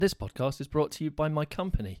This podcast is brought to you by my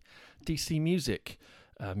company, DC Music,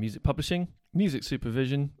 music publishing, music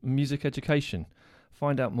supervision, music education.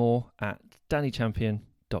 Find out more at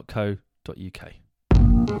dannychampion.co.uk.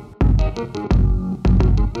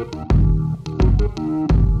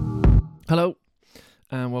 Hello,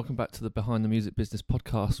 and welcome back to the Behind the Music Business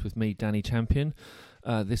podcast with me, Danny Champion.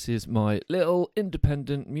 This is my little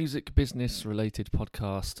independent music business related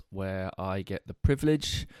podcast where I get the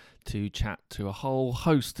privilege to chat to a whole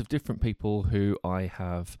host of different people who I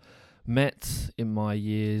have met in my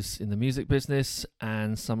years in the music business,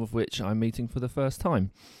 and some of which I'm meeting for the first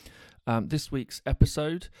time. This week's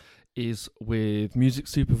episode is with music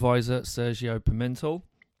supervisor Sergio Pimentel.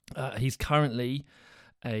 He's currently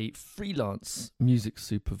a freelance music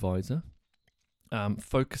supervisor,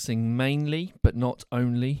 focusing mainly, but not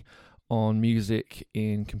only, on music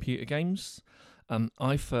in computer games.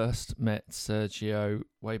 I first met Sergio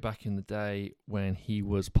way back in the day when he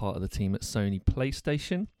was part of the team at Sony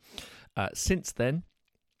PlayStation. Since then,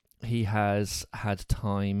 he has had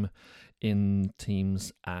time in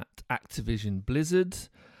teams at Activision Blizzard.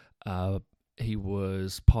 He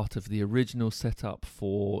was part of the original setup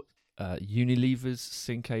for Unilever's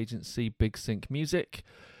sync agency, Big Sync Music.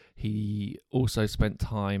 He also spent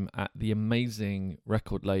time at the amazing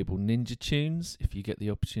record label Ninja Tunes. If you get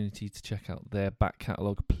the opportunity to check out their back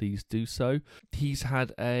catalogue, please do so. He's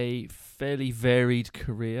had a fairly varied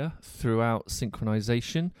career throughout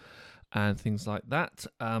synchronization and things like that.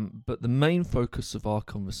 But the main focus of our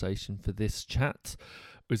conversation for this chat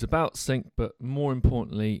was about sync, but more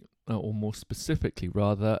importantly, or more specifically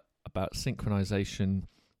rather, about synchronization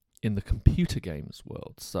in the computer games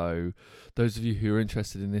world. So those of you who are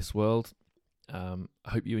interested in this world, I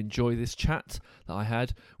hope you enjoy this chat that I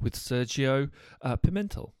had with Sergio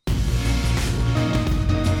Pimentel.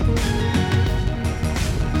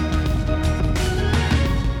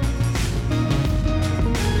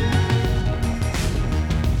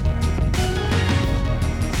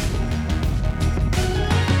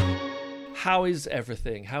 How is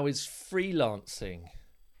everything? How is freelancing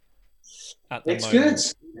at the moment? It's good.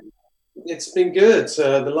 It's been good.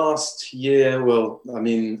 The last year,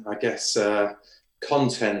 I guess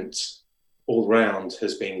content all round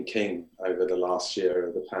has been king over the last year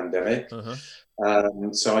of the pandemic.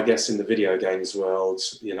 So I guess in the video games world,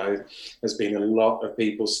 there's been a lot of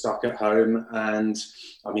people stuck at home. And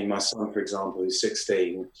I mean, my son, for example, who's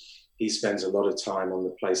 16, he spends a lot of time on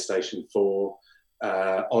the PlayStation 4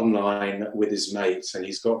 online with his mates, and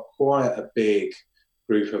he's got quite a big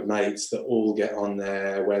group of mates that all get on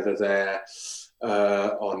there, whether they're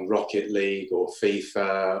on Rocket League or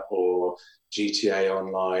FIFA or GTA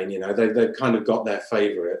Online. They've kind of got their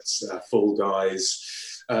favourites, Fall Guys,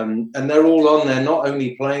 and they're all on there, not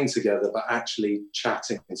only playing together but actually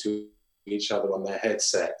chatting to each other on their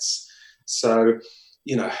headsets. So,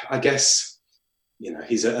 I guess,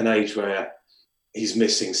 he's at an age where he's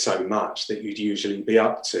missing so much that you'd usually be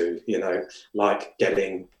up to, like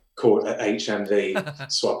getting caught at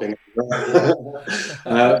HMV swapping. But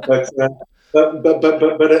at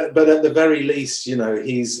the very least,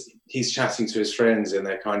 he's chatting to his friends and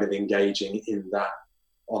they're kind of engaging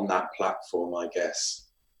on that platform, I guess.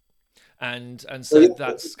 And so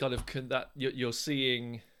that's kind of that you're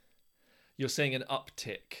seeing an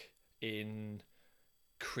uptick in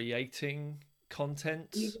creating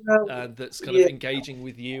content that's kind of engaging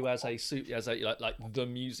with you as a like the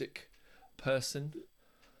music person.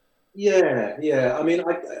 Yeah. I mean,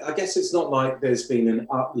 I guess it's not like there's been an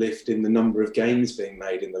uplift in the number of games being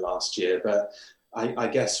made in the last year, but I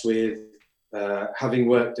guess with having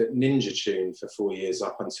worked at Ninja Tune for 4 years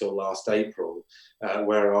up until last April,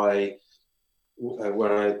 where I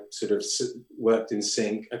sort of worked in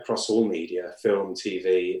sync across all media, film,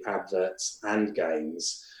 TV, adverts, and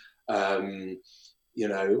games.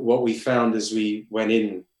 What we found as we went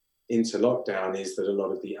into lockdown is that a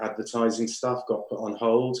lot of the advertising stuff got put on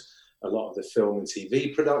hold. A lot of the film and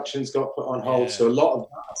TV productions got put on hold. So a lot of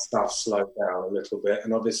that stuff slowed down a little bit.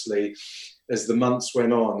 And obviously, as the months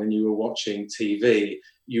went on and you were watching TV,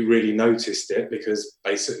 you really noticed it, because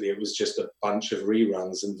basically it was just a bunch of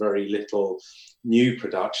reruns and very little new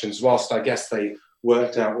productions. Whilst I guess they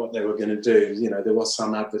worked out what they were going to do, there was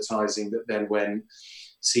some advertising that then went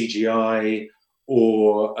CGI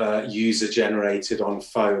or user-generated on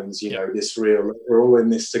phones, this real, we're all in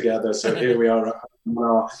this together, so here we are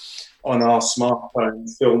on our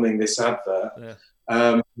smartphones filming this advert.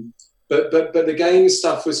 But the game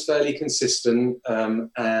stuff was fairly consistent,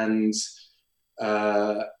 and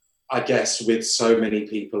I guess with so many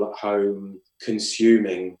people at home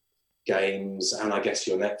consuming games, and I guess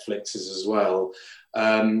your Netflixes as well,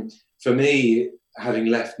 for me, having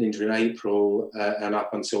left Ninja in April and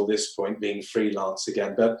up until this point being freelance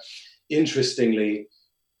again. But interestingly,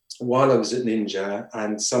 while I was at Ninja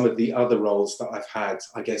and some of the other roles that I've had,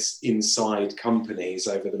 I guess, inside companies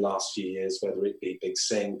over the last few years, whether it be Big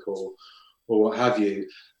Sync or what have you,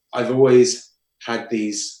 I've always had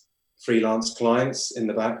these freelance clients in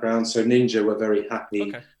the background. So Ninja were very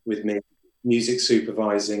happy with me music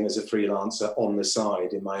supervising as a freelancer on the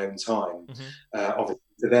side in my own time. Obviously,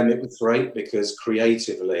 for them, it was great because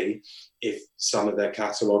creatively, if some of their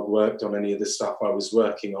catalogue worked on any of the stuff I was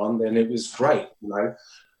working on, then it was great, you know.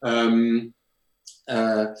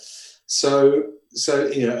 So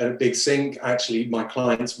you know, at Big Sync, actually, my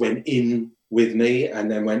clients went in with me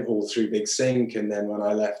and then went all through Big Sync, and then when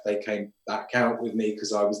I left, they came back out with me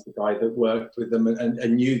because I was the guy that worked with them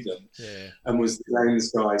and knew them, and was the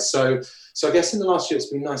games guy. So I guess in the last year,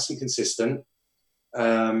 it's been nice and consistent.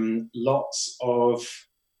 Lots of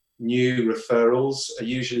new referrals are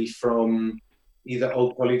usually from either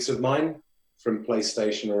old colleagues of mine from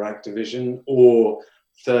PlayStation or Activision, or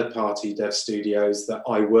third-party dev studios that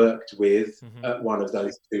I worked with at one of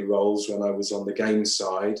those two roles when I was on the game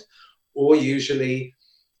side, or usually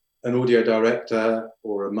an audio director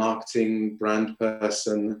or a marketing brand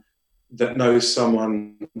person that knows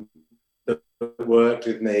someone that worked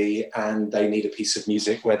with me and they need a piece of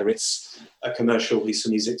music, whether it's a commercial piece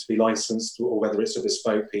of music to be licensed or whether it's a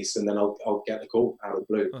bespoke piece, and then I'll get the call out of the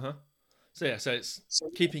blue. So it's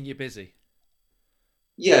keeping you busy.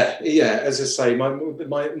 Yeah. As I say,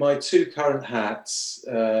 my two current hats,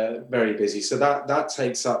 very busy. So that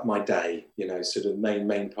takes up my day, you know, sort of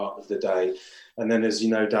main part of the day. And then, as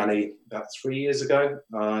you know, Danny, about 3 years ago,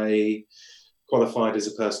 I qualified as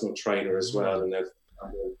a personal trainer as well, and I've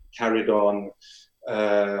carried on,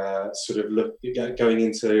 going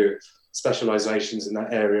into specializations in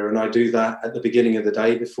that area. And I do that at the beginning of the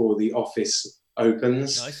day before the office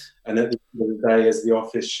opens, and at the end of the day as the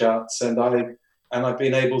office shuts. And I've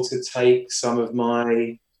been able to take some of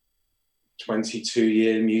my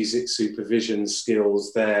 22-year music supervision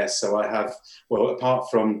skills there. So I have, well,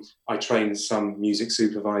 apart from I train some music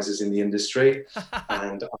supervisors in the industry,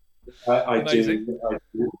 and I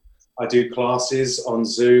do classes on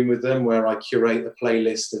Zoom with them where I curate a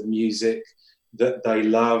playlist of music that they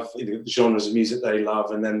love, genres of music they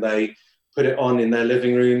love, and then they put it on in their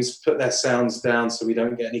living rooms, put their sounds down so we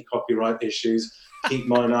don't get any copyright issues, keep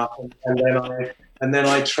mine up, and then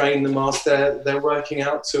I train them whilst they're working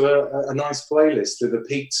out to a nice playlist with the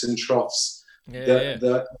peaks and troughs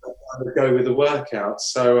that go with the workout.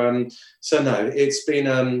 So no, it's been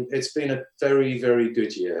a very, very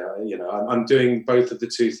good year. You know, I'm doing both of the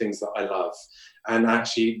two things that I love, and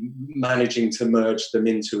actually managing to merge them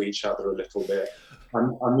into each other a little bit.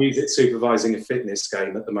 I'm music supervising a fitness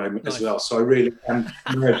game at the moment as well, so I really am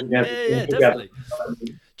merging everything together.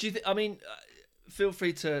 Definitely. Do you I mean, feel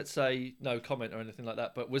free to say no comment or anything like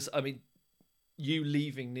that, but you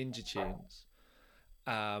leaving Ninja Tunes,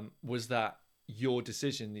 was that your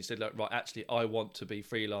decision? You said, like, right, actually, I want to be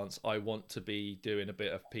freelance. I want to be doing a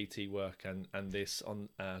bit of PT work and this on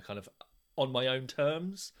kind of on my own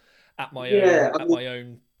terms, at my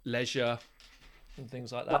own leisure and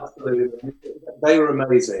things like that. Absolutely. They were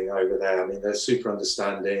amazing over there. I mean, they're super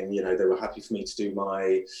understanding. You know, they were happy for me to do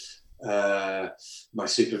my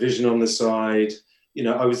supervision on the side. You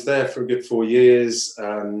know, I was there for a good 4 years,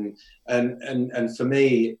 and for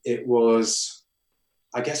me, it was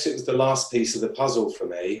the last piece of the puzzle for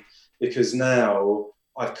me, because now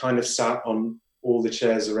I've kind of sat on all the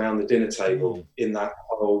chairs around the dinner table in that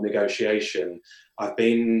whole negotiation. I've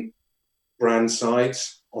been brand side,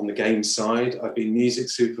 on the game side. I've been music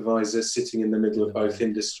supervisor, sitting in the middle of both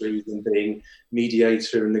industries and being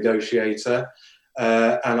mediator and negotiator.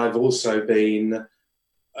 And I've also been,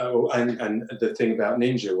 and the thing about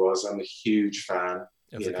Ninja was I'm a huge fan.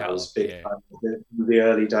 You know, I was big fan in the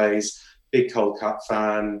early days, big Cold Cut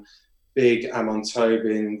fan, big Amon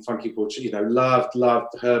Tobin, Funky Portrait, you know, loved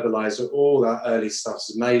Herbalizer, all that early stuff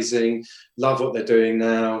is amazing. Love what they're doing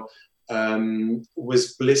now.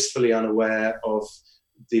 Was blissfully unaware of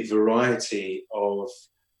the variety of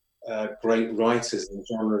great writers and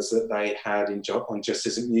genres that they had on Just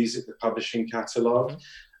Isn't Music, the publishing catalogue.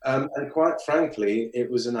 And quite frankly,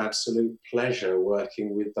 it was an absolute pleasure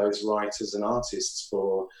working with those writers and artists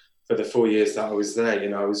for the 4 years that I was there. You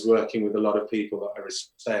know, I was working with a lot of people that I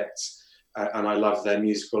respect, and I love their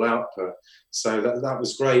musical output. So that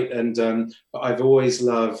was great. And but I've always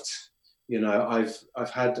loved, you know,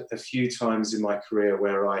 I've had a few times in my career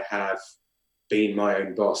where I have been my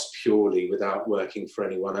own boss purely without working for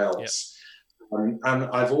anyone else. And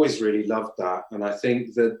I've always really loved that. And I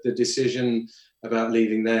think that the decision about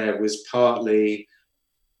leaving there was partly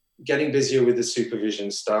getting busier with the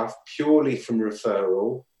supervision stuff, purely from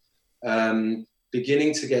referral,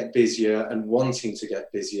 beginning to get busier and wanting to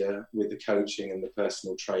get busier with the coaching and the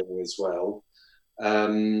personal training as well.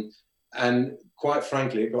 And quite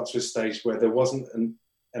frankly, it got to a stage where there wasn't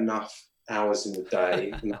enough hours in the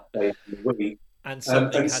day, enough days in the week. And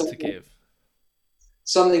something had to give.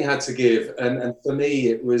 Something had to give. And for me,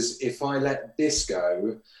 it was, if I let this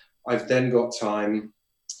go, I've then got time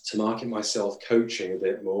to market myself coaching a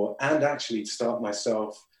bit more, and actually to start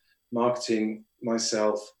marketing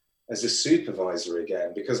myself as a supervisor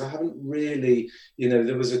again, because I haven't really,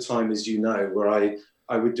 there was a time, as you know, where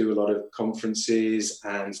I would do a lot of conferences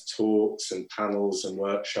and talks and panels and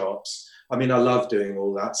workshops. I mean, I love doing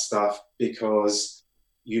all that stuff because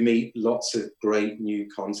you meet lots of great new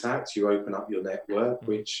contacts. You open up your network,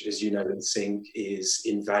 which, as you know, in Sync is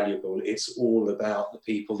invaluable. It's all about the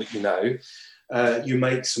people that you know. You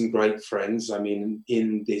make some great friends. I mean,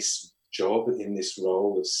 in this job, in this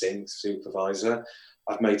role of Sync supervisor,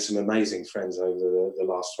 I've made some amazing friends over the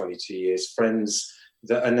last 22 years, friends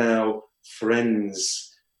that are now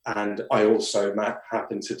friends, and I also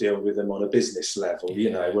happen to deal with them on a business level,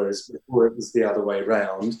 whereas before it was the other way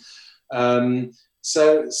around.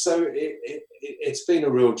 So it's been a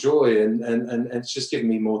real joy, and it's just given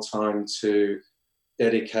me more time to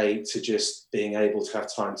dedicate to just being able to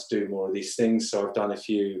have time to do more of these things. So I've done a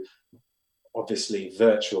few, obviously,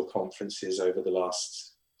 virtual conferences over the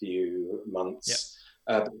last few months. Yep.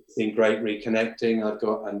 It's been great reconnecting.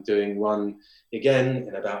 I'm doing one again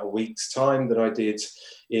in about a week's time that I did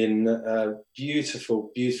in a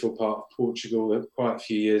beautiful, beautiful part of Portugal quite a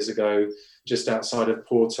few years ago, just outside of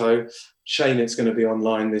Porto. Shame it's going to be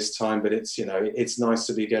online this time, but it's nice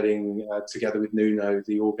to be getting together with Nuno,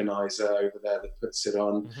 the organizer over there that puts it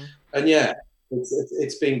on. Mm-hmm. And yeah,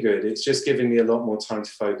 it's been good. It's just giving me a lot more time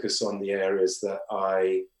to focus on the areas that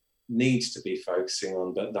I need to be focusing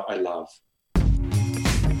on, but that I love.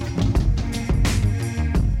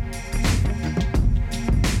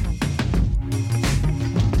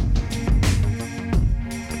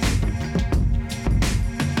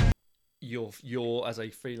 You're as a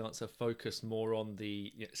freelancer focused more on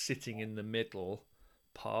the sitting in the middle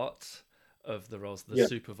part of the roles, the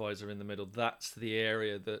supervisor in the middle. That's the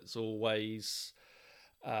area that's always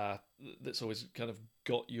kind of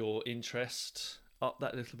got your interest up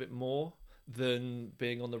that little bit more than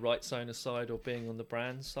being on the rights owner side or being on the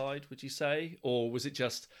brand side, would you say? Or was it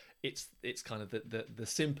just it's kind of the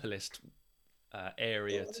simplest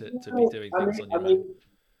area to be doing things on your own?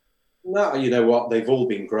 No, you know what? They've all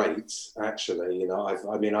been great, actually. You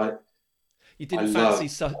didn't fancy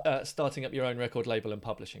starting up your own record label and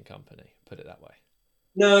publishing company, put it that way?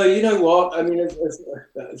 No, you know what? I mean,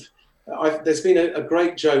 there's been a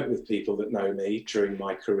great joke with people that know me during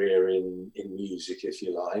my career in music, if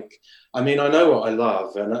you like. I mean, I know what I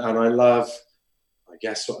love, and I love, I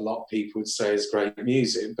guess, what a lot of people would say is great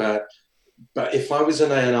music. But if I was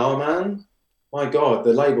an A&R man, my God,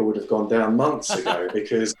 the label would have gone down months ago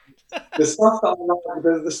because the stuff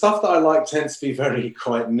that I like tends to be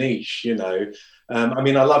quite niche, I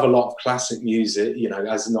mean, I love a lot of classic music,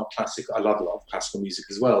 as not classic, I love a lot of classical music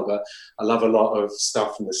as well, but I love a lot of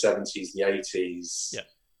stuff from the 70s, the 80s,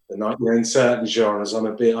 the 90s, in certain genres.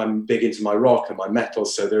 I'm big into my rock and my metal,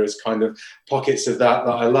 so there is kind of pockets of that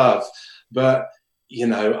I love. But,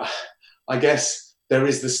 I guess there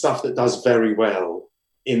is the stuff that does very well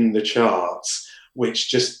in the charts,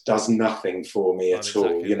 which just does nothing for me at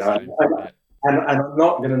all, And I'm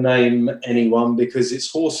not going to name anyone because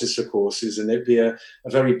it's horses for courses, and it'd be a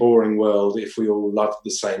very boring world if we all loved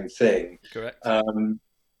the same thing. Correct.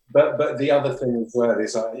 But the other thing as well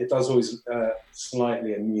is it does always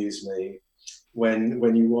slightly amuse me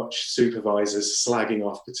when you watch supervisors slagging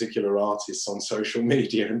off particular artists on social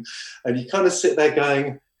media, and you kind of sit there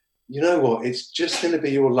going, you know what, it's just going to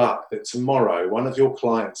be your luck that tomorrow one of your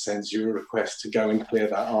clients sends you a request to go and clear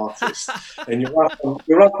that artist. And you're up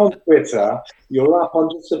on Twitter, you're up on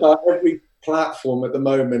just about every platform at the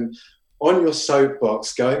moment on your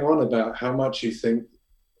soapbox going on about how much you think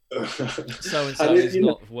so-and-so is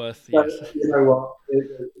not worth it. You know what,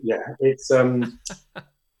 it's...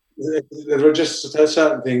 there are just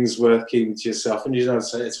certain things worth keeping to yourself, and you don't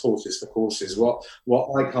say it's horses for courses. What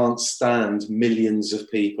I can't stand, millions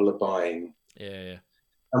of people are buying. Yeah.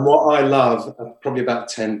 And what I love, probably about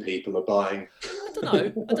 10 people are buying. I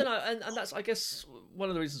don't know, and that's, I guess, one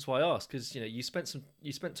of the reasons why I asked, because you spent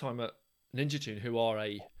time at Ninja Tune, who are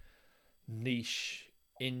a niche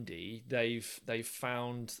indie. They've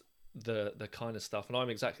found the kind of stuff. And I'm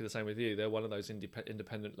exactly the same with you. They're one of those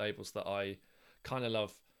independent labels that I kind of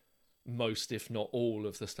love most, if not all,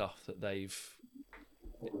 of the stuff that they've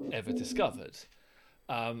ever discovered.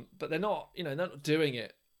 But they're not, they're not doing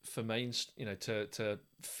it for to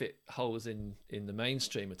fit holes in the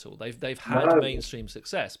mainstream at all. They've had mainstream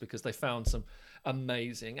success because they found some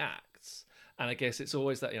amazing acts. And I guess it's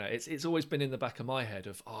always that, it's always been in the back of my head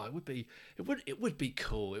of, it would be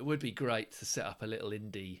cool. It would be great to set up a little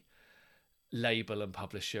indie label and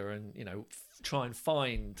publisher and, try and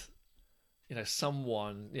find,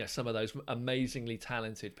 someone, some of those amazingly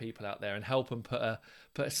talented people out there and help them put a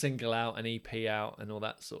single out, an EP out and all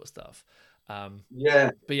that sort of stuff. But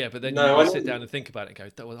then you sit down and think about it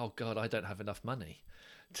and go, oh God, I don't have enough money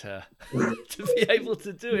to to be able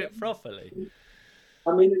to do it properly.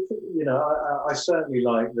 I mean, I certainly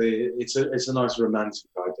like it's a nice romantic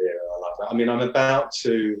idea. I love that. I mean, I'm about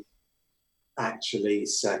to actually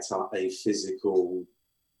set up a physical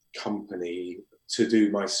company to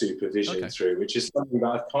do my supervision through, which is something that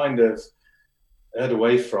I've kind of heard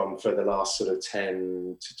away from for the last sort of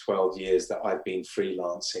 10 to 12 years that I've been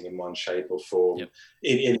freelancing in one shape or form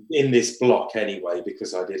in this block anyway,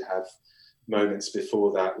 because I did have moments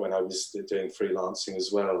before that when I was doing freelancing as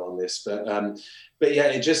well on this. But yeah,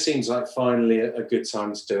 it just seems like finally a good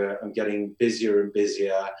time to do it. I'm getting busier and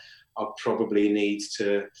busier. I'll probably need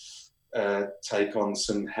to take on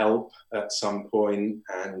some help at some point.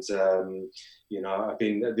 And, I've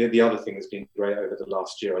been, the other thing that's been great over the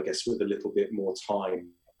last year, I guess, with a little bit more time,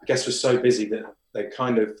 I guess was so busy that they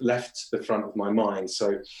kind of left the front of my mind.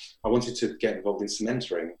 So I wanted to get involved in some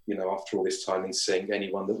mentoring, after all this time in sync,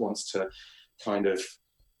 anyone that wants to kind of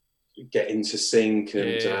get into sync.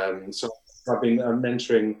 And so I've been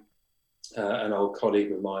mentoring an old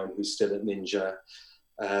colleague of mine who's still at Ninja.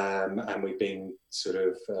 And we've been sort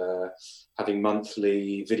of having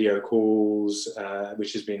monthly video calls,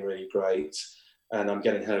 which has been really great. And I'm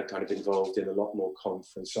getting her kind of involved in a lot more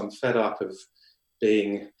conference. So I'm fed up of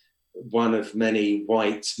being one of many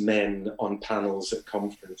white men on panels at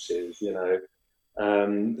conferences, So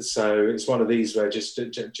it's one of these where just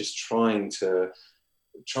trying to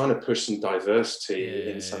push some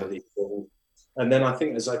diversity in some of these things. And then I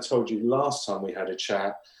think, as I told you last time we had a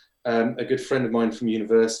chat, a good friend of mine from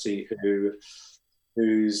university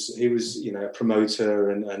he was a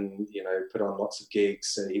promoter and put on lots of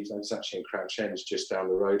gigs, and he was actually in Crouch End, just down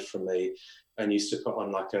the road from me, and used to put on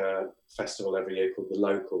like a festival every year called The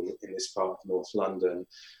Local in this part of North London.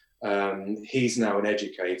 He's now an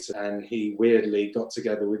educator, and he weirdly got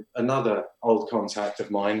together with another old contact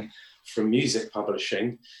of mine from music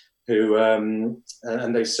publishing, who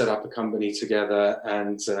and they set up a company together,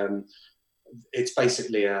 and it's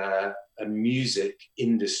basically a music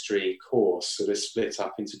industry course, sort of split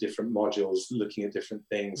up into different modules, looking at different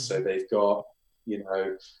things. So they've got,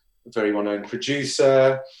 a very well-known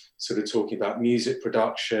producer, sort of talking about music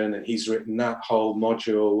production, and he's written that whole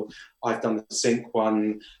module. I've done the sync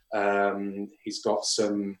one. He's got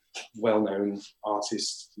some well-known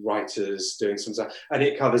artists, writers doing some stuff, and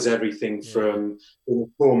it covers everything from being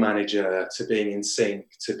a tour manager to being in sync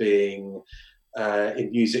to being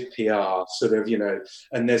in music PR, sort of,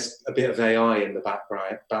 and there's a bit of AI in the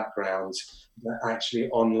background that actually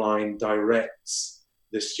online directs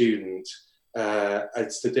the student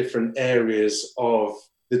as the different areas of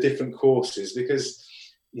the different courses. Because,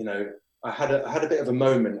 I had a bit of a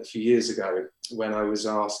moment a few years ago when I was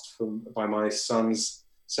asked by my son's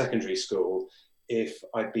secondary school if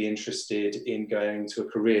I'd be interested in going to a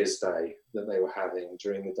careers day that they were having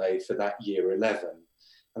during the day for that year 11.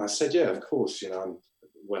 And I said, yeah, of course, I'm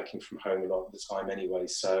working from home a lot of the time anyway.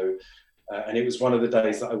 So, and it was one of the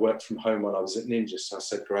days that I worked from home when I was at Ninja. So I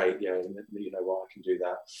said, great, yeah, you know what, I can do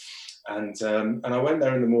that. And I went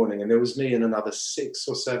there in the morning, and there was me and another 6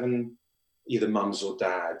 or 7, either mums or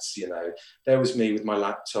dads, There was me with my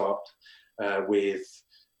laptop with,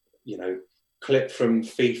 clip from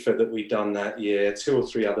FIFA that we'd done that year, 2 or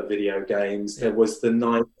 3 other video games. There was the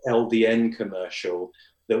Nike LDN commercial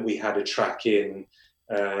that we had a track in.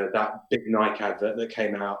 That big Nike advert that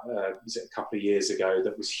came out was it a couple of years ago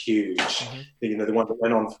that was huge. The one that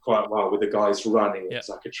went on for quite a while with the guys running. It was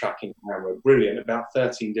like a tracking camera, brilliant. About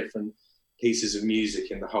 13 different pieces of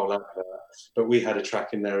music in the whole advert, but we had a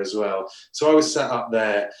track in there as well. So I was set up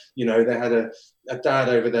there. They had a dad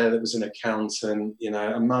over there that was an accountant.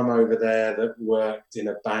 A mum over there that worked in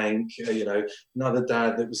a bank. Another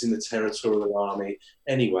dad that was in the Territorial Army.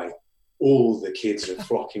 Anyway, all the kids are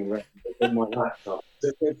flocking around with my laptop.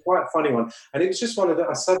 It's quite a funny one. And it was just one of the,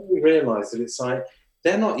 I suddenly realised that it's like,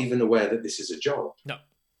 they're not even aware that this is a job. No.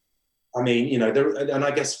 I mean, and I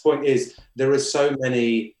guess the point is, there are so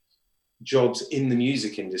many jobs in the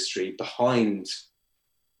music industry behind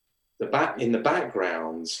in the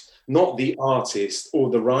background, not the artist or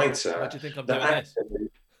the writer. Why do you think I'm doing this?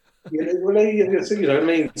 You know what I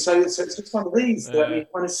mean? So it's one of these that you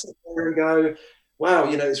kind of sit there and go, wow,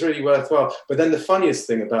 you know, it's really worthwhile. But then the funniest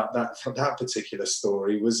thing about that particular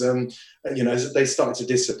story was, you know, as they started to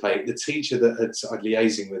dissipate, the teacher that I'd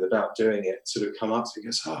liaising with about doing it sort of come up to me and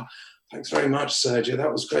goes, oh, thanks very much, Sergio.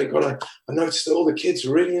 That was great. God, I noticed that all the kids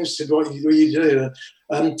were really interested in what you do.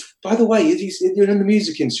 By the way, you're in the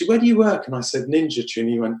music industry. Where do you work? And I said, Ninja Tune.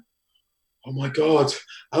 He went, oh my God,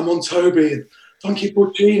 I'm on Toby, Funky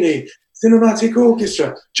Porcini, Cinematic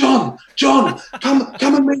Orchestra. John, come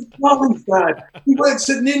and meet Marvin's dad. He works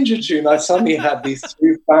at Ninja Tune. I suddenly had these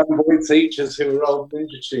two fanboy teachers who were old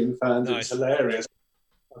Ninja Tune fans. Nice. It was hilarious.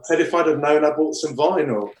 I said, if I'd have known, I bought some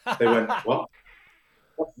vinyl. They went, what?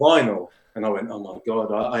 What's vinyl? And I went, oh my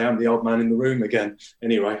God, I am the old man in the room again.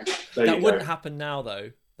 Anyway, that wouldn't happen now,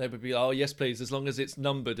 though. They would be, oh, yes, please, as long as it's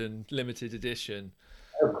numbered and limited edition.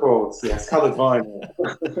 Of course, yes, coloured vinyl.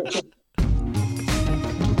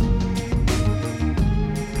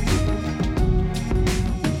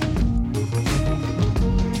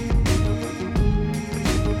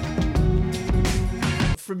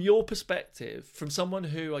 From your perspective, from someone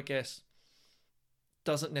who, I guess,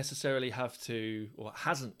 doesn't necessarily have to, or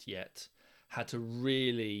hasn't yet had to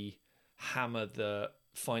really hammer the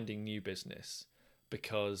finding new business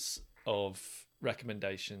because of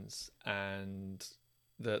recommendations and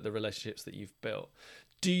the relationships that you've built,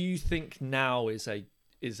 do you think now is a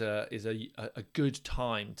good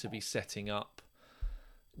time to be setting up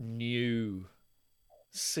new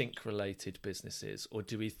sync related businesses, or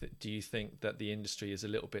do you think that the industry is a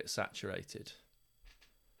little bit saturated?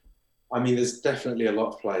 I mean, there's definitely a lot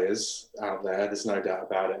of players out there. There's no doubt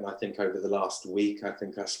about it. And I think over the last week, I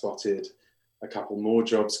spotted a couple more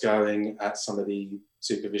jobs going at some of the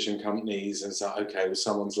supervision companies. And it's like, okay, well,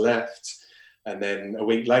 someone's left. And then a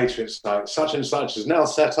week later, it's like, such and such is now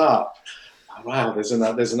set up. Oh, wow, there's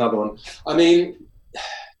another one. I mean,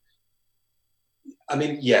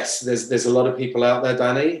 yes, there's a lot of people out there,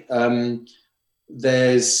 Danny.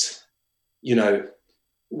 There's, you know,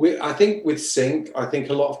 I think with sync, I think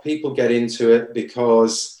a lot of people get into it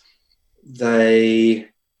because the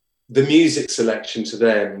music selection to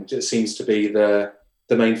them just seems to be the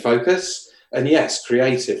main focus. And yes,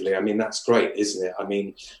 creatively, I mean, that's great, isn't it? I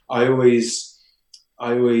mean, I always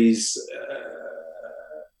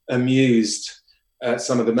amused at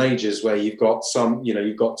some of the majors where you've got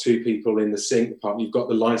you've got two people in the sync department, you've got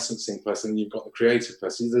the licensing person, you've got the creative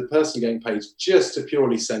person. The person getting paid just to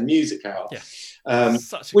purely send music out. Yeah.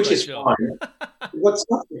 Which is job. Fine. What's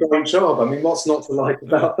such a great job? I mean, what's not to like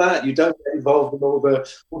about that? You don't get involved in all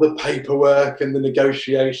the paperwork and the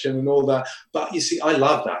negotiation and all that. But you see, I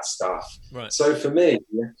love that stuff. Right. So for me,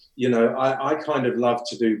 you know, I kind of love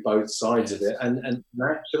to do both sides of it. And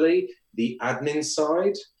actually, the admin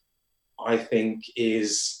side, I think,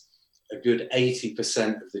 is a good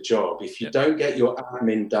 80% of the job. If you don't get your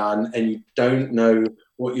admin done and you don't know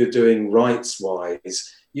what you're doing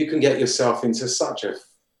rights-wise, you can get yourself into such a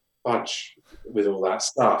fudge with all that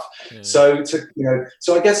stuff. Yeah. So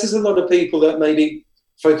I guess there's a lot of people that maybe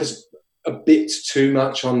focus a bit too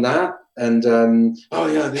much on that. And the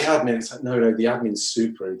admin. It's like, no, the admin's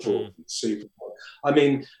super important. Super important. I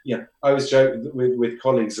mean, I always joke with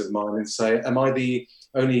colleagues of mine and say, am I the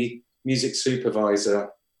only music supervisor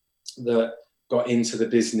that got into the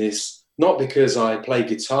business, not because I play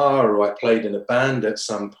guitar or I played in a band at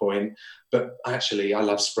some point, but actually I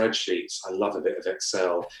love spreadsheets. I love a bit of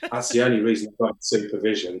Excel. That's the only reason I got into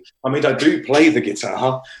supervision. I mean, I do play the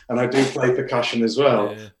guitar and I do play percussion as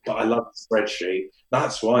well, but I love the spreadsheet.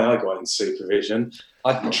 That's why I got into supervision.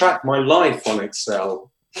 I can track my life on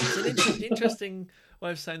Excel. It's an interesting way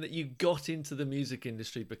of saying that you got into the music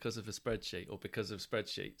industry because of a spreadsheet or because of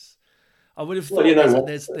spreadsheets. I would have thought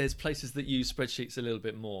there's places that use spreadsheets a little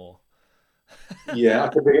bit more. Yeah,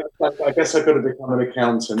 I guess I've got to become an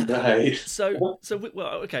accountant. Hey. So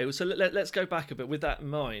let's go back a bit. With that in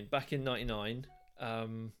mind, back in '99,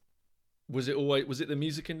 was it the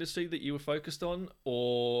music industry that you were focused on,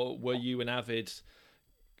 or were you an avid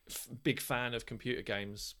big fan of computer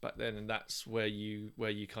games back then, and that's where you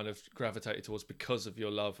kind of gravitated towards because of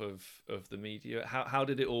your love of the media? How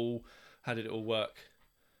did it all work?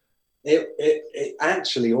 It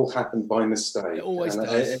actually all happened by mistake. It always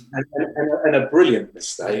does. And a brilliant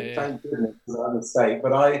mistake. Yeah. Thank goodness for that mistake.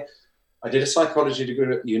 But I did a psychology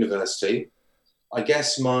degree at university. I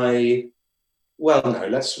guess let's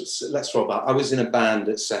roll back. I was in a band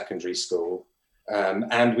at secondary school,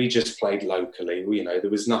 and we just played locally. There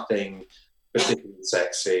was nothing particularly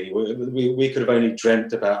sexy. We could have only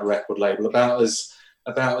dreamt about a record label. About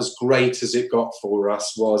as great as it got for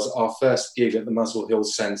us was our first gig at the Muswell Hill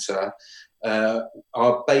Centre.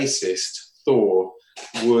 Our bassist, Thor,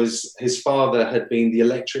 his father had been the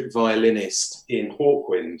electric violinist in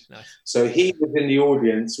Hawkwind. Nice. So he was in the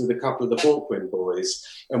audience with a couple of the Hawkwind boys,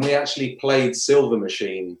 and we actually played Silver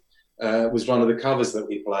Machine, was one of the covers that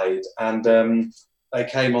we played. And they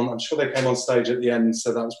came on, I'm sure they came on stage at the end,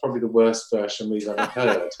 so that was probably the worst version we've ever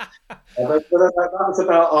heard. But that was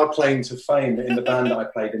about our claim to fame in the band that I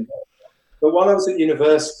played in. But while I was at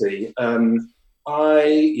university, I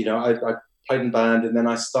played in band, and then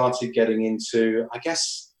I started getting into, I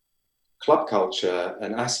guess, club culture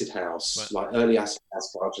and acid house, right. Like early acid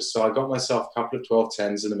house culture. So I got myself a couple of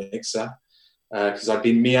 1210s and a mixer, because I'd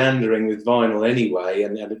been meandering with vinyl anyway,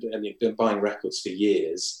 and been buying records for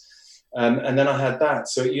years. And then I had that.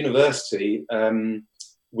 So at university,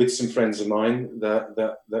 with some friends of mine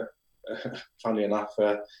that funnily enough,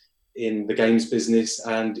 in the games business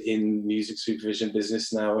and in music supervision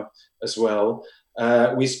business now as well,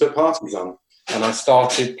 we split parties on. And I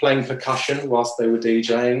started playing percussion whilst they were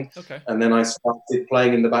DJing. Okay. And then I started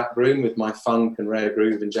playing in the back room with my funk and rare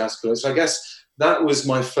groove and jazz club. So I guess that was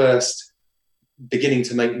my first beginning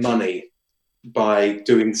to make money by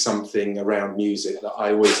doing something around music that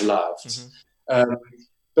I always loved. Mm-hmm.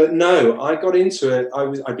 But no, I got into it.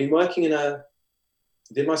 I'd been working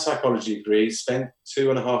did my psychology degree, spent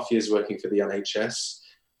 2.5 years working for the NHS,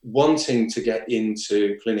 wanting to get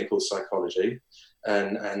into clinical psychology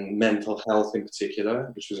and mental health in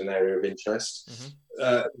particular, which was an area of interest.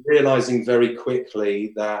 Mm-hmm. Realizing very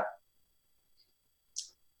quickly that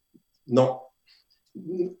the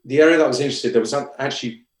area that I was interested in, there was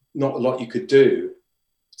actually not a lot you could do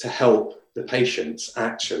to help the patients,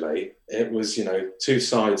 actually. It was, two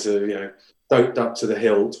sides of, doped up to the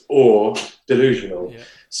hilt or delusional. Yeah.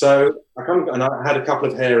 So I had a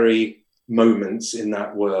couple of hairy moments in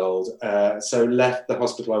that world. So left the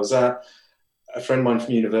hospital I was at. A friend of mine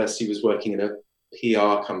from university was working in a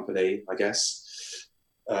PR company, I guess.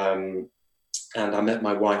 And I met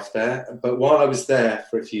my wife there. But while I was there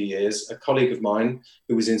for a few years, a colleague of mine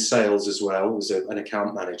who was in sales as well, was an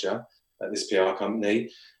account manager at this PR company,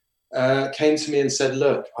 came to me and said,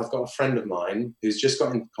 look, I've got a friend of mine who's just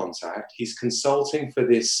got in contact. He's consulting for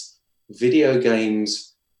this video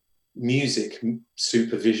games music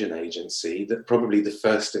supervision agency, that probably the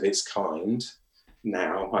first of its kind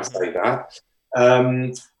now, I say that.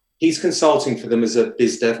 He's consulting for them as a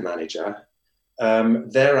biz dev manager.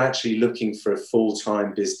 They're actually looking for a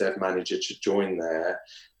full-time biz dev manager to join there.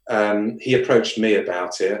 He approached me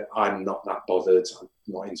about it. I'm not that bothered. I'm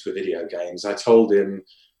not into video games. I told him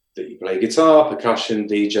that you play guitar, percussion,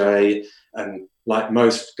 DJ, and like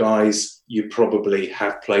most guys, you probably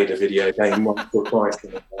have played a video game once or twice.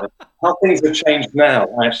 How things have changed now,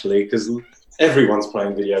 actually, because everyone's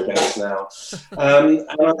playing video games now. And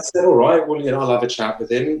I said, all right, well, I'll have a chat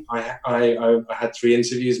with him. I had 3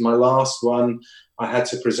 interviews. My last one, I had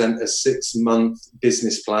to present a 6-month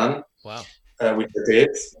business plan. Wow. Which I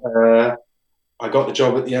did. I got the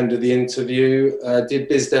job at the end of the interview, did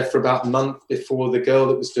biz dev for about a month before the girl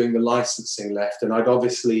that was doing the licensing left. And I'd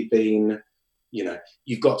obviously been,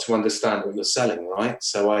 you've got to understand what you're selling, right?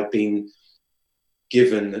 So I'd been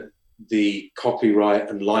given the copyright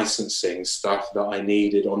and licensing stuff that I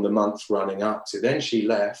needed on the month running up to. Then she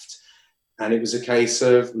left, and it was a case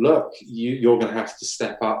of, look, you're going to have to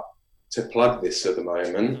step up to plug this at the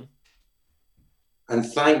moment. Mm-hmm.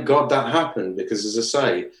 And thank God that happened, because, as I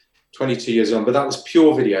say, 22 years on, but that was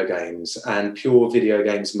pure video games and pure video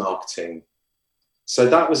games marketing. So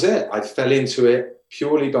that was it. I fell into it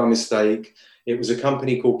purely by mistake. It was a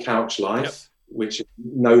company called Couch Life, yep. Which is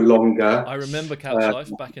no longer. I remember Couch Life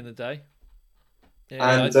back in the day.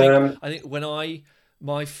 Yeah, and I think when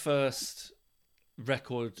my first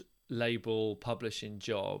record label publishing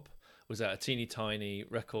job was at a teeny tiny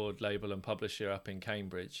record label and publisher up in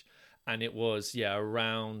Cambridge. And it was,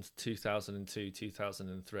 around 2002,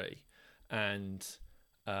 2003. And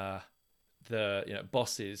the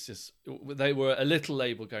bosses they were a little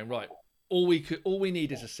label going, right, all we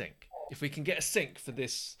need is a sync. If we can get a sync for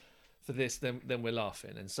this, then we're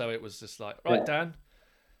laughing. And so it was just like, right, Dan,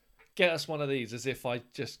 get us one of these, as if I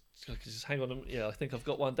just hang on. I think I've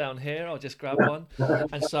got one down here. I'll just grab one.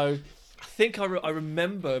 And so I think I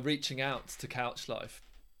remember reaching out to Couch Life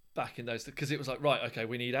back in those, because it was like, right, okay,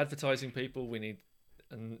 we need advertising people, we need,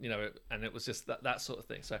 and and it was just that sort of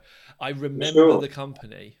thing. So I remember the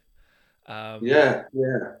company. Yeah.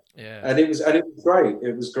 And it was great.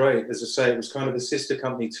 It was great. As I say, it was kind of a sister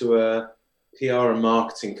company to a PR and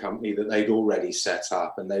marketing company that they'd already set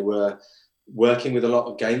up, and they were working with a lot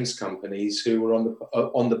of games companies who were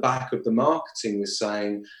on the back of the marketing was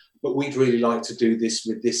saying, but we'd really like to do this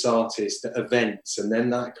with this artist at events, and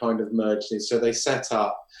then that kind of merged in. So they set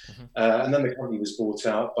up, and then the company was bought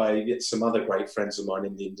out by some other great friends of mine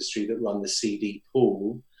in the industry that run the CD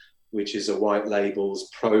Pool, which is a white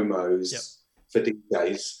labels promos for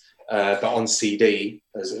DJs, but on CD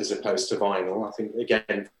as opposed to vinyl. I think,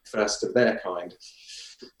 again, first of their kind.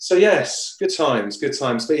 So yes, good times,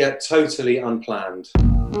 but yeah, totally unplanned.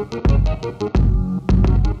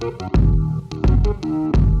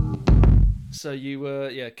 So you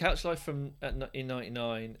were, Couch Life in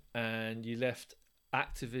 99, and you left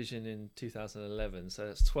Activision in 2011. So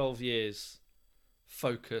that's 12 years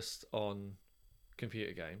focused on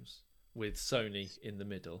computer games with Sony in the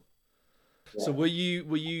middle. Yeah. So were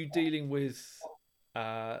you dealing with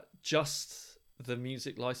just the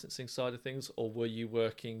music licensing side of things, or were you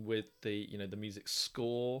working with the music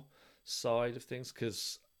score side of things?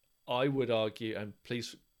 Because I would argue, and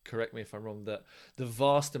please correct me if I'm wrong, that the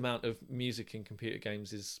vast amount of music in computer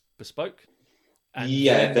games is bespoke, and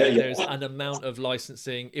there's an amount of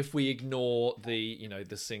licensing. If we ignore the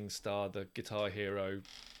the SingStar, the Guitar Hero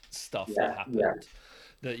stuff that happened,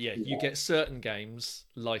 you get certain games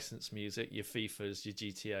license music, your FIFAs, your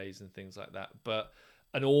GTAs, and things like that, but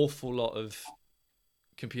an awful lot of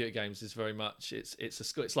computer games is very much it's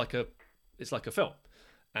like a film,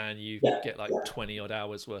 and you get like 20 odd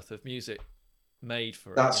hours worth of music made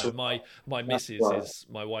for it. My missus is,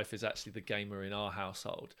 my wife is actually the gamer in our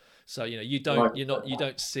household, so you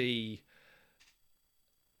don't see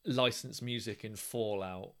licensed music in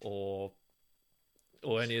Fallout or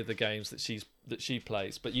any of the games that she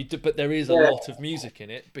plays, but there is a lot of music in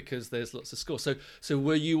it because there's lots of score. So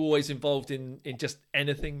were you always involved in just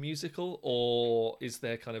anything musical, or is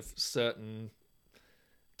there kind of certain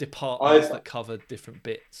departments that cover different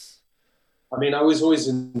bits? I mean, I was always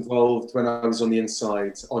involved when I was on the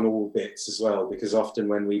inside on all bits as well, because often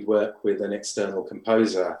when we'd work with an external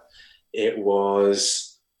composer, it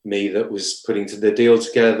was me that was putting the deal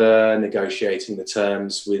together, negotiating the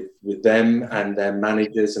terms with them and their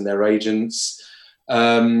managers and their agents,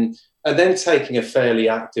 and then taking a fairly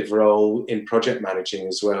active role in project managing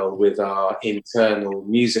as well with our internal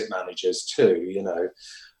music managers too,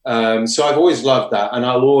 So I've always loved that, and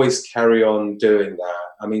I'll always carry on doing that.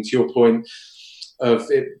 I mean, to your point of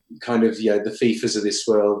it, kind of, the FIFAs of this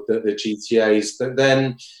world, the GTAs, but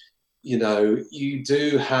then, you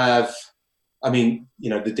do have, I mean,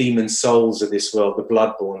 the Demon Souls of this world, the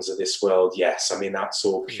Bloodborns of this world, yes. I mean, that's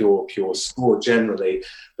all pure score generally.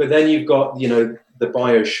 But then you've got, the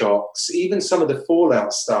BioShocks, even some of the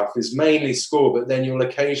Fallout stuff is mainly score, but then you'll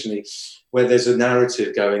occasionally, where there's a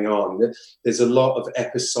narrative going on, there's a lot of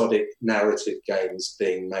episodic narrative games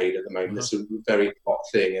being made at the moment. It's a very hot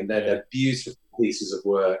thing, and they're beautiful pieces of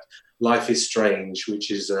work. Life is Strange,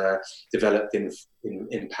 which is developed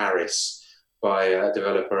in Paris by a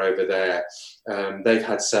developer over there. They've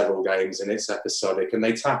had several games, and it's episodic, and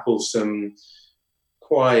they tackle some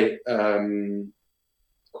quite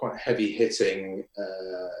heavy hitting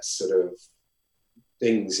sort of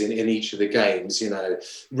things in each of the games,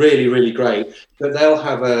 really, really great. But they'll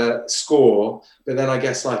have a score, but then I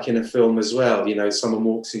guess like in a film as well, someone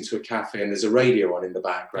walks into a cafe and there's a radio on in the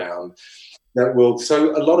background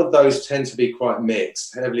so a lot of those tend to be quite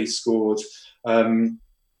mixed, heavily scored.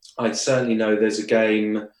 I certainly know there's a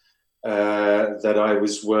game that I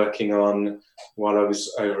was working on while I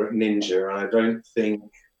was over at Ninja, and I don't think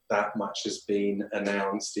that much has been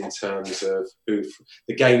announced in terms of who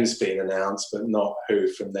the game's been announced, but not who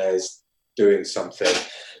from there's doing something.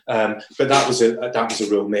 But that was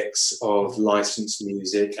a real mix of licensed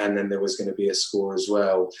music, and then there was going to be a score as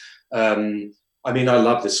well. I mean, I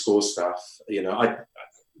love the score stuff.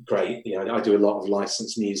 Great. I do a lot of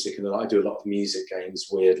licensed music, and I do a lot of music games,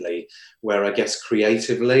 weirdly, where I guess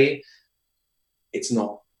creatively it's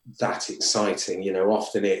not that exciting.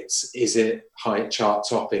 Often is it high chart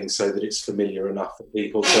topping so that it's familiar enough for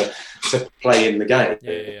people to play in the game.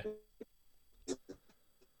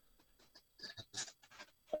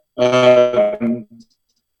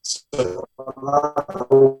 So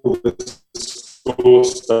all the score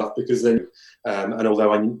stuff, because then and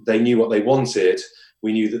although they knew what they wanted,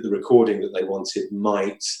 we knew that the recording that they wanted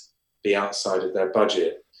might be outside of their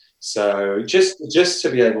budget. So just to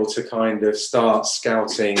be able to kind of start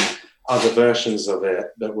scouting other versions of it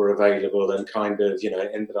that were available, and kind of,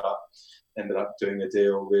 ended up doing a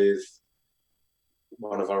deal with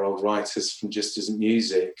one of our old writers from Just Isn't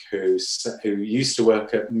Music, who used to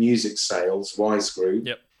work at Music Sales, Wise Group.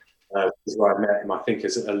 Yep. Is where I met him, I think,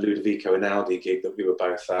 as a Ludovico Einaudi gig that we were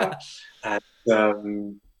both at.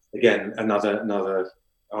 And again, another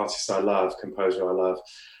artist I love, composer I love,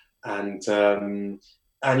 and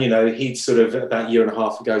he'd sort of about a year and a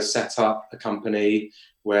half ago set up a company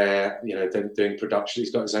where they're doing production.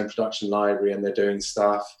 He's got his own production library and they're doing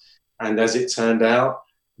stuff. And as it turned out,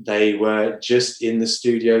 they were just in the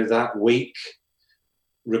studio that week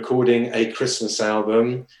recording a Christmas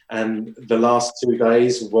album, and the last 2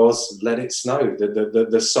 days was Let It Snow,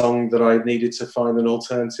 the song that I needed to find an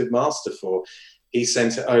alternative master for. He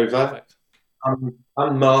sent it over,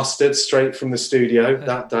 unmastered, straight from the studio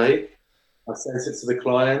that day. I sent it to the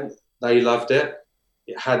client. They loved it.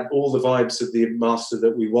 It had all the vibes of the master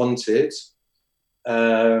that we wanted,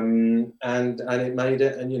 and it made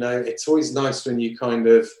it. And it's always nice when you kind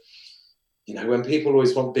of, when people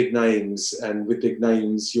always want big names, and with big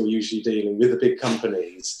names, you're usually dealing with the big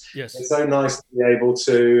companies. Yes. It's so nice to be able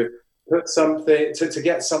to put something, to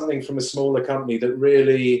get something from a smaller company that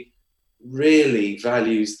really, really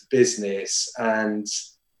values the business. And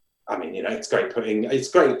I mean, it's great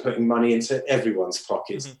putting money into everyone's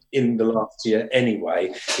pockets in the last year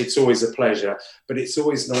anyway. It's always a pleasure, but it's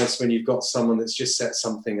always nice when you've got someone that's just set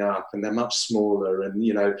something up and they're much smaller, and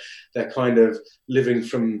they're kind of living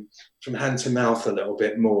from hand to mouth a little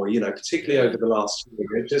bit more, particularly over the last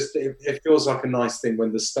year. It feels like a nice thing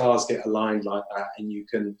when the stars get aligned like that, and you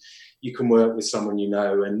can work with someone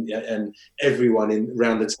and everyone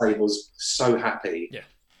around the table's so happy. Yeah,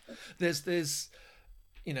 there's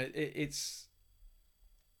it's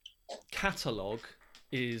catalog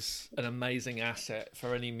is an amazing asset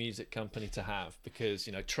for any music company to have, because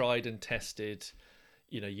tried and tested.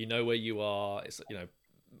 You know where you are. It's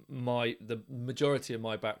the majority of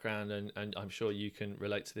my background, and I'm sure you can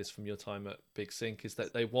relate to this from your time at Big Sync, is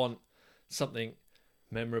that they want something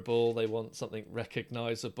memorable, they want something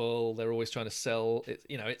recognizable. They're always trying to sell it.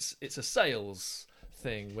 It's a sales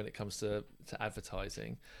thing when it comes to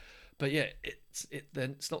advertising. But yeah,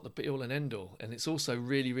 it's not the be all and end all, and it's also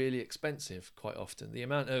really, really expensive quite often. The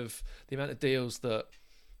amount of deals that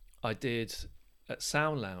I did at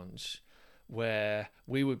Sound Lounge, where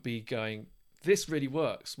we would be going, this really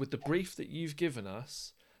works with the brief that you've given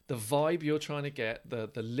us, the vibe you're trying to get, the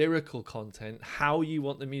lyrical content, how you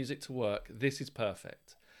want the music to work. This is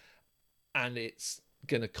perfect, and it's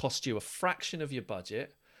going to cost you a fraction of your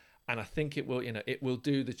budget. And I think it will, it will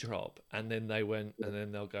do the job. And then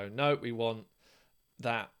they'll go, no, we want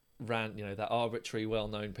that that arbitrary,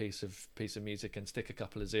 well-known piece of music, and stick a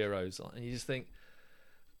couple of zeros on. And you just think,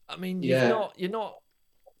 I mean, you're not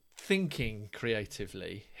thinking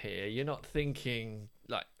creatively here. You're not thinking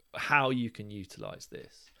like how you can utilize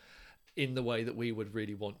this in the way that we would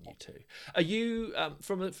really want you to. Are you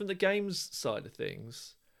from the games side of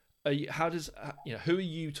things? Who are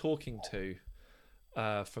you talking to?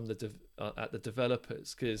 From at the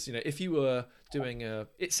developers, because if you were doing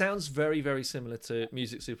it sounds very, very similar to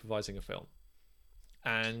music supervising a film,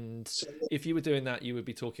 and if you were doing that, you would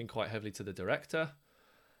be talking quite heavily to the director.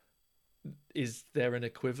 Is there an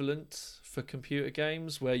equivalent for computer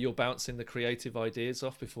games where you're bouncing the creative ideas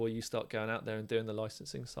off before you start going out there and doing the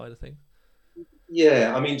licensing side of things?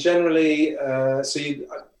 Yeah, I mean, generally, I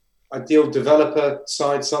deal developer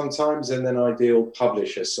side sometimes, and then I deal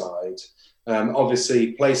publisher side.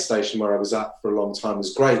 Obviously, PlayStation, where I was at for a long time,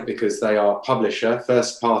 was great because they are publisher,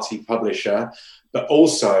 first-party publisher, but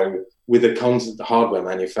also with the hardware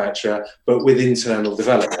manufacturer, but with internal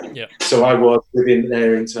development. Yeah. So I was within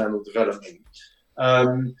their internal development.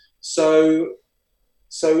 So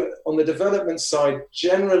on the development side,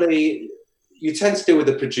 generally, you tend to deal with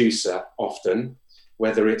the producer often,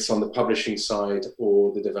 whether it's on the publishing side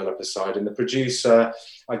or the developer side. And the producer,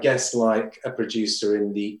 I guess, like a producer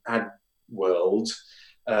in the ad world,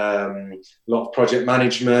 a lot of project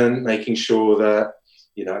management, making sure that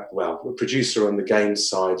the producer on the game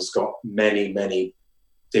side has got many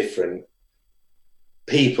different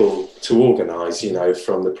people to organize,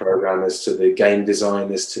 from the programmers to the game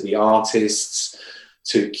designers to the artists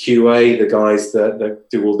to QA, the guys that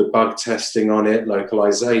do all the bug testing on it,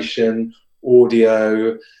 localization,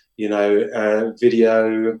 audio,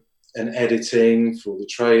 video and editing for all the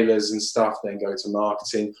trailers and stuff, then go to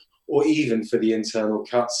marketing, or even for the internal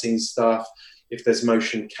cutscene stuff. If there's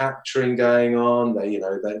motion capturing going on,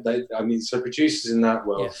 so producers in that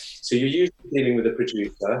world. Yes. So you're usually dealing with a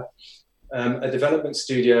producer. A development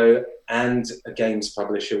studio and a games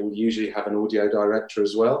publisher will usually have an audio director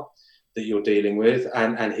as well that you're dealing with,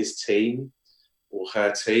 and his team or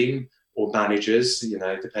her team or managers,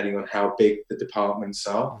 depending on how big the departments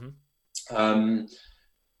are. Mm-hmm.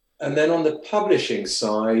 And then on the publishing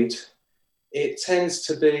side, it tends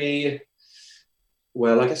to be,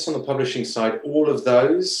 well, I guess on the publishing side, all of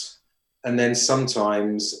those and then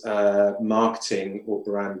sometimes marketing or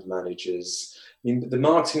brand managers. I mean, the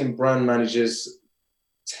marketing and brand managers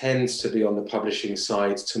tends to be on the publishing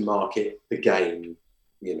side to market the game.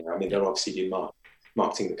 I mean, they'll obviously do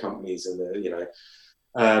marketing the companies and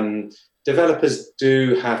developers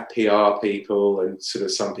do have PR people and sort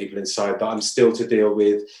of some people inside, but I'm still to deal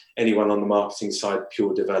with anyone on the marketing side,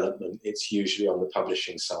 pure development. It's usually on the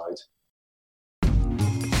publishing side.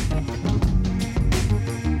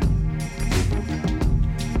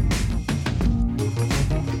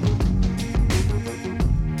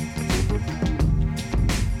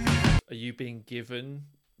 Are you being given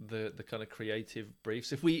the kind of creative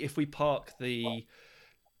briefs? If we park the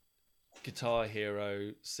Guitar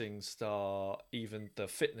Hero, SingStar, even the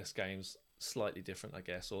fitness games, slightly different, I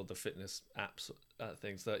guess, or the fitness apps,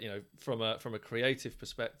 things that, from a creative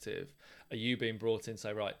perspective, are you being brought in,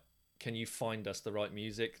 say, right, can you find us the right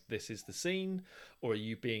music? This is the scene, or are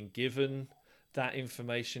you being given that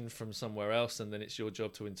information from somewhere else, and then it's your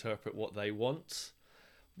job to interpret what they want?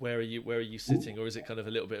 Where are you sitting, or is it kind of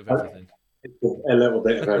a little bit of everything? A little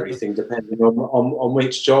bit of everything, depending on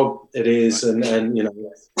which job it is,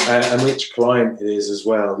 right. and which client it is as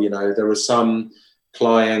well. There are some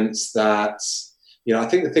clients that, I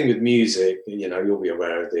think the thing with music, you'll be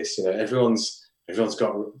aware of this. Everyone's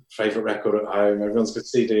got a favorite record at home. Everyone's got a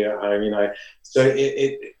CD at home. So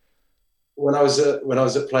when I was at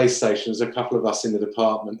PlayStation, there's a couple of us in the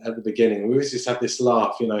department at the beginning. We always just had this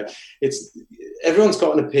laugh. Everyone's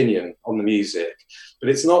got an opinion on the music, but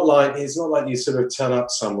it's not like you sort of turn up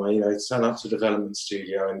somewhere. Turn up to a development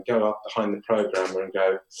studio and go up behind the programmer and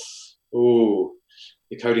go, "Oh,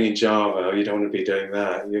 you're coding in Java. You don't want to be doing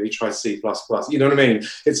that. You try C++." You know what I mean?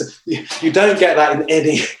 You don't get that in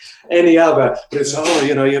any other. But it's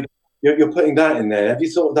you're putting that in there. Have you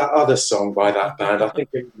thought of that other song by that band? I think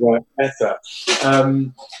it would work better.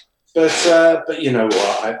 But you know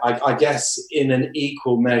what? I guess in an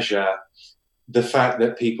equal measure, the fact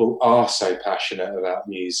that people are so passionate about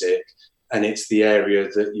music and it's the area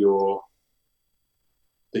that you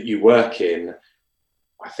work in,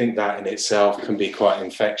 I think that in itself can be quite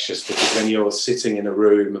infectious, because when you're sitting in a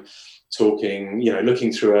room talking,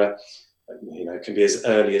 looking through it can be as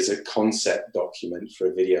early as a concept document for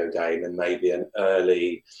a video game and maybe an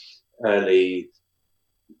early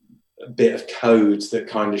bit of code that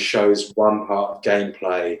kind of shows one part of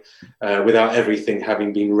gameplay without everything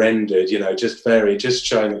having been rendered, just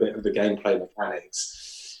showing a bit of the gameplay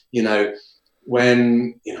mechanics.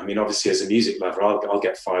 When obviously as a music lover, I'll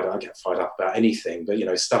get fired up about anything, but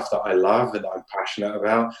stuff that I love and that I'm passionate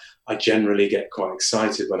about, I generally get quite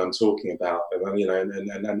excited when I'm talking about them.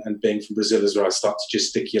 And being from Brazil as well, I start to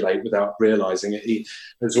gesticulate without realizing it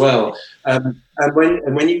as well. And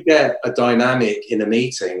when you get a dynamic in a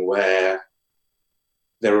meeting where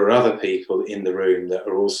there are other people in the room that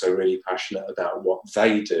are also really passionate about what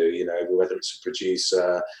they do, whether it's a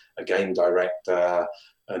producer, a game director,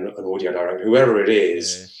 an audio director, whoever it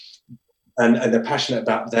is, and they're passionate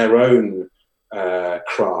about their own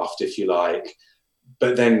craft, if you like,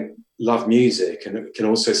 but then love music and can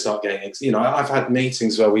also start getting, I've had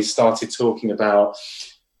meetings where we started talking about,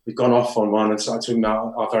 we've gone off on one and started talking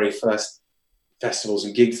about our very first festivals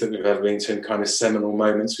and gigs that we've ever been to and kind of seminal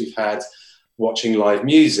moments we've had watching live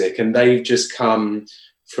music, and they've just come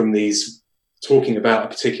from these talking about a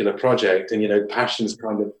particular project, and passions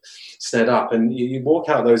kind of snared up, and you walk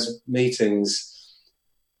out of those meetings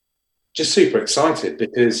just super excited,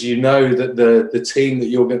 because that the team that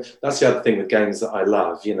you're going, that's the other thing with games that I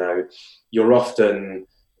love, you're often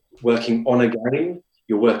working on a game,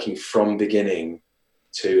 you're working from beginning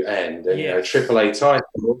to end, and AAA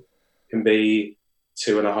title can be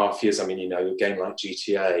 2.5 years. I mean, a game like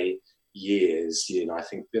GTA, years. I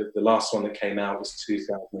think the last one that came out was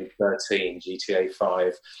 2013, GTA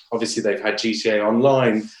 5. Obviously they've had GTA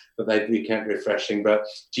Online, but they kept refreshing, but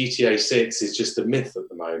GTA 6 is just a myth at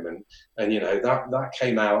the moment, and that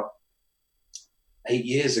came out 8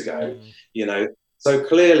 years ago. So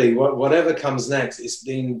clearly whatever comes next, it's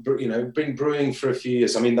been brewing for a few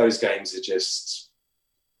years. I mean, those games are just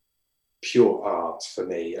pure art for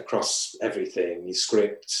me across everything,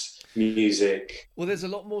 scripts, music. Well, there's a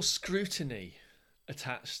lot more scrutiny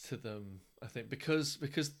attached to them, I think, because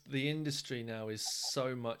the industry now is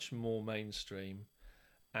so much more mainstream,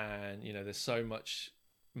 and there's so much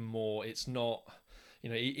more. It's not,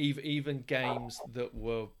 even games that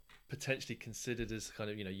were potentially considered as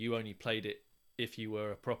kind of, you only played it if you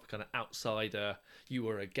were a proper kind of outsider, you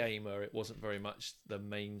were a gamer. It wasn't very much the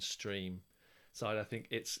mainstream side. I think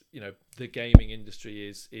it's, the gaming industry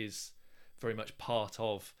is very much part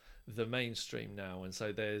of the mainstream now. And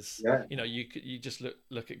so there's, Yeah. you just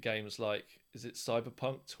look at games like, is it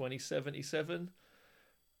Cyberpunk 2077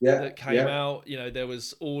 Yeah. that came out? There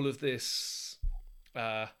was all of this,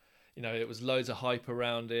 it was loads of hype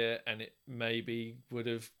around it, and it maybe would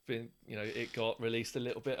have been, it got released a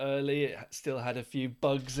little bit early. It still had a few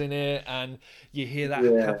bugs in it, and you hear that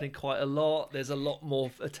happening quite a lot. There's a lot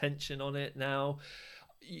more attention on it now.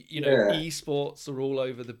 Esports are all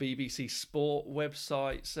over the BBC Sport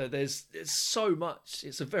website. So there's so much.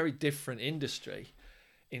 It's a very different industry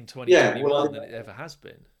in 2021 than it ever has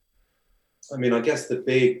been. I mean, I guess the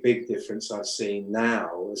big difference I've seen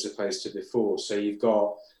now as opposed to before. So you've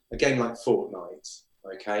got a game like Fortnite,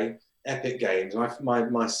 okay? Epic Games.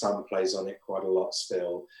 My son plays on it quite a lot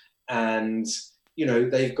still. And,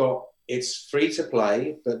 they've got, it's free to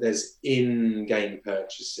play, but there's in-game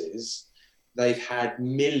purchases. They've had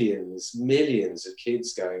millions of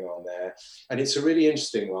kids going on there. And it's a really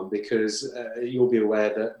interesting one because you'll be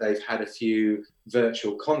aware that they've had a few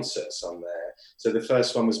virtual concerts on there. So the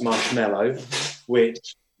first one was Marshmello,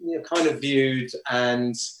 which kind of viewed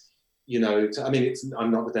and,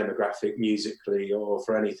 I'm not the demographic musically or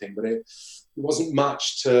for anything, but it wasn't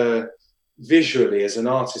much to visually as an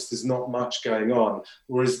artist. There's not much going on.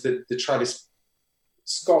 Whereas the Travis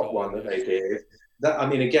Scott one that they did,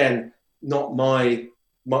 again, not my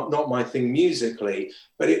thing musically,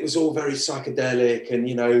 but it was all very psychedelic, and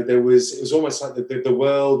it was almost like the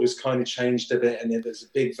world was kind of changed a bit, and there's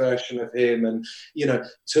a big version of him, and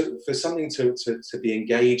for something to be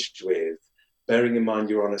engaged with, bearing in mind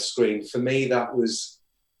you're on a screen, for me that was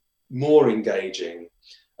more engaging.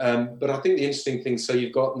 But I think the interesting thing, so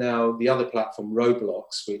you've got now the other platform,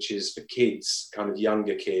 Roblox, which is for kids, kind of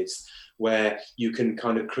younger kids, where you can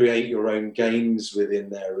kind of create your own games within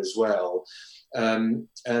there as well. And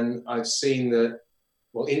I've seen that,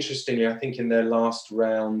 well, interestingly, I think in their last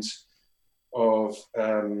round of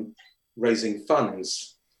raising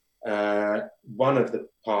funds, one of the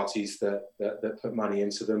parties that put money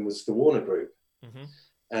into them was the Warner Group. Mm-hmm.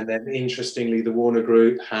 And then interestingly, the Warner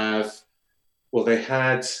Group they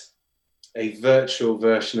had a virtual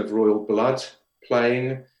version of Royal Blood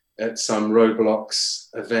playing at some Roblox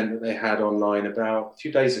event that they had online about a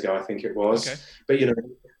few days ago, I think it was. Okay. But,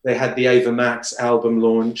 they had the Ava Max album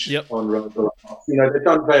launch on Roblox. They've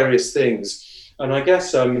done various things. And I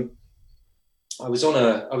guess I was on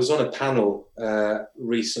a panel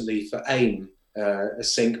recently for AIM, a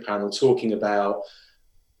sync panel, talking about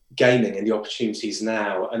gaming and the opportunities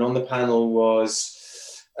now. And on the panel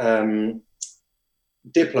was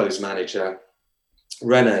Diplo's manager,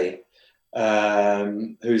 Renee,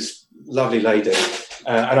 who's a lovely lady,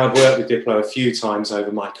 and I've worked with Diplo a few times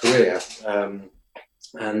over my career,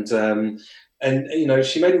 and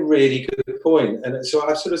she made a really good point. And so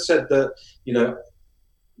I've sort of said that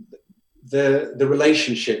the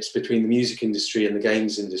relationships between the music industry and the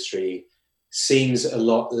games industry seems a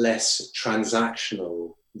lot less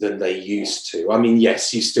transactional than they used to. I mean,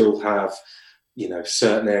 yes, you still have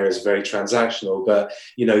certain areas very transactional, but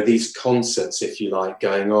these concerts, if you like,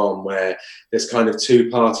 going on where there's kind of two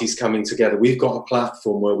parties coming together. We've got a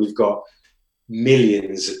platform where we've got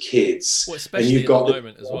millions of kids, especially and you've got the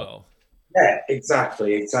moment as well. Yeah,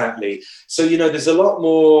 exactly. So there's a lot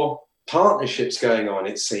more partnerships going on,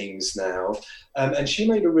 it seems now, and she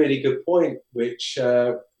made a really good point, which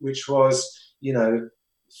was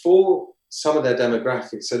for some of their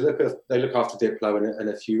demographics. So they look after Diplo and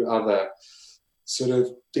a few other sort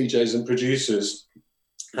of DJs and producers,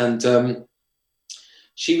 and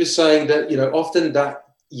she was saying that often that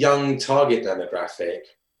young target demographic,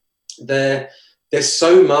 there's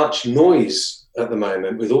so much noise at the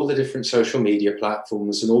moment with all the different social media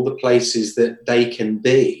platforms and all the places that they can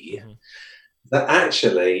be, that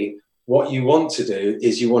actually what you want to do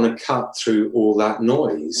is you want to cut through all that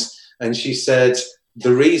noise. And she said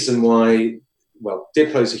the reason why, well,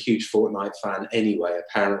 Diplo's a huge Fortnite fan anyway,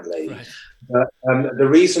 apparently. Right. But the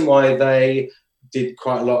reason why they did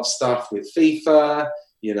quite a lot of stuff with FIFA,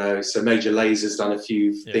 so Major Laser's done a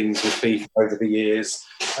few things with FIFA over the years,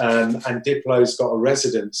 and Diplo's got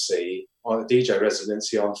a DJ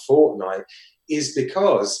residency on Fortnite, is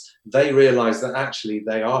because they realise that actually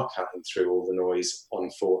they are cutting through all the noise on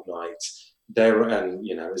Fortnite. And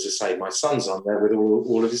as I say, my son's on there with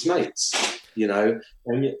all of his mates.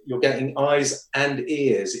 And you're getting eyes and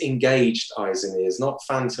ears, engaged eyes and ears, not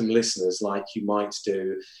phantom listeners like you might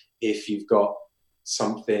do if you've got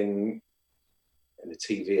something in a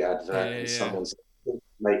TV advert and someone's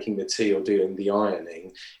making the tea or doing the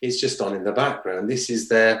ironing. It's just on in the background. This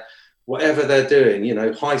is whatever they're doing,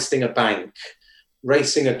 heisting a bank,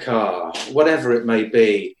 racing a car, whatever it may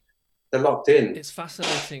be. they're locked in. It's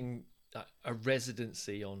fascinating. A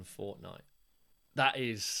residency on Fortnite. That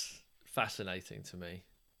is fascinating to me.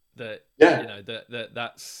 That Yeah. you know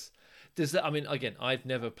that's does that. I mean, again, I've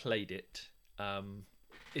never played it.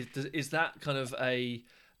 Is that kind of a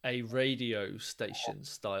radio station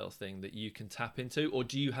style thing that you can tap into, or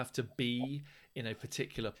do you have to be in a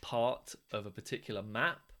particular part of a particular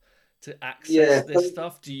map to access Yeah. this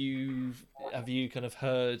stuff? Have you kind of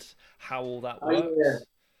heard how all that Yeah. works?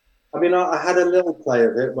 I mean, I had a little play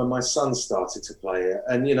of it when my son started to play it.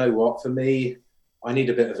 And you know what? For me, I need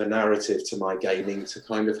a bit of a narrative to my gaming to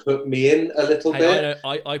kind of hook me in a little Hey, I bit.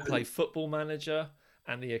 know I play Football Manager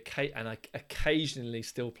and I occasionally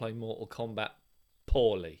still play Mortal Kombat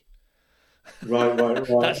poorly. Right, right,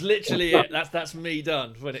 right. That's literally it. That's me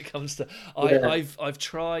done when it comes to Yeah. I've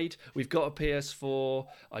tried. We've got a PS4.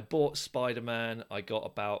 I bought Spider-Man. I got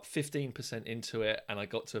about 15% into it and I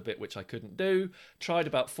got to a bit which I couldn't do. Tried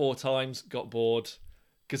about 4 times, got bored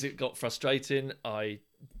because it got frustrating. I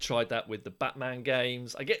tried that with the Batman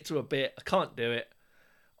games. I get to a bit, I can't do it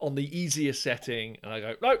on the easiest setting and I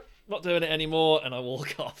go, nope, not doing it anymore, and I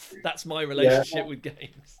walk off. That's my Yeah. relationship with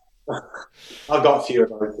games. I've got a few of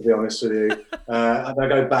those, to be honest with you. And I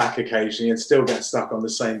go back occasionally and still get stuck on the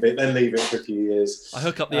same bit, then leave it for a few years. I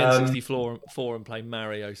hook up the N64 and play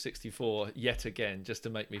Mario 64 yet again, just to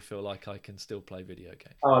make me feel like I can still play video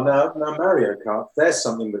games. Oh, no, Mario Kart. There's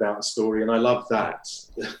something without a story, and I love that.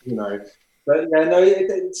 You know, but yeah,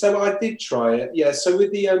 no. So I did try it. Yeah. So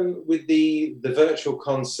with the virtual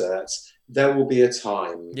concerts, there will be a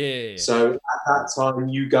time. Yeah. So at that time,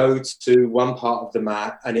 you go to one part of the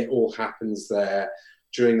map, and it all happens there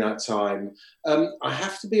during that time. I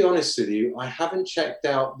have to be honest with you. I haven't checked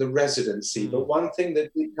out the residency, but one thing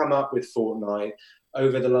that did come up with Fortnite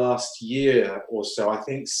over the last year or so, I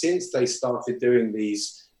think since they started doing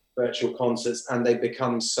these virtual concerts and they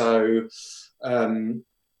become so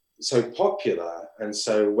popular and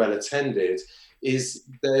so well attended, is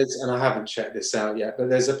there's, and I haven't checked this out yet, but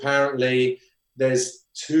there's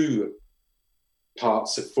 2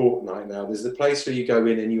 parts of Fortnite now. There's the place where you go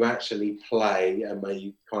in and you actually play and where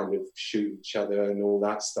you kind of shoot each other and all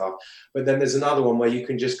that stuff. But then there's another one where you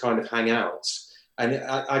can just kind of hang out. And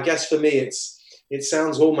I guess for me, it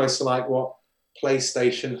sounds almost like what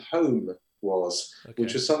PlayStation Home was, Okay.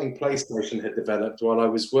 which was something PlayStation had developed while I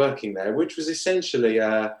was working there, which was essentially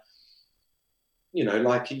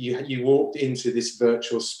like you walked into this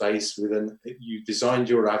virtual space you designed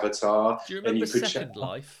your avatar. Do you remember and you could Second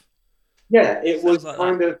Life? Yeah, it was like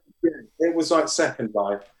kind of, it was like Second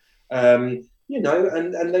Life. And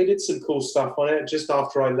they did some cool stuff on it. Just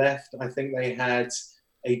after I left, I think they had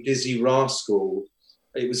a Dizzy Rascal.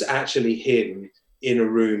 It was actually him in a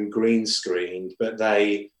room, green screened, but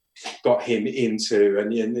they got him into,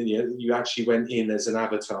 and you actually went in as an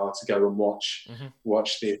avatar to go and watch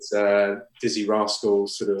this Dizzy Rascal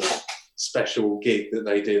sort of special gig that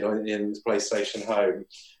they did in PlayStation Home.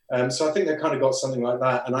 So I think they kind of got something like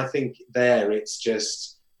that. And I think it's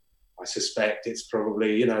just, I suspect it's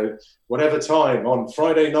probably, whatever time on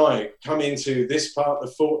Friday night, come into this part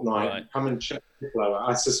of Fortnite, right. Come and check the blower.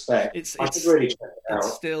 I suspect I should really check it out.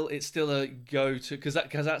 It's still a go to, because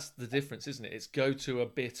that's the difference, isn't it? It's go to a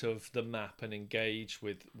bit of the map and engage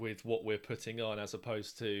with what we're putting on, as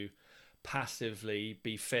opposed to passively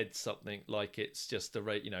be fed something like it's just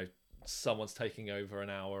someone's taking over an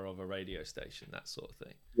hour of a radio station, that sort of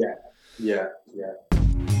thing. Yeah.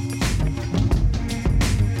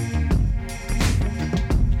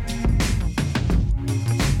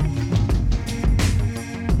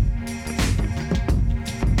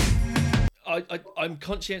 I'm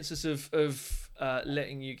conscientious of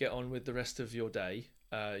letting you get on with the rest of your day,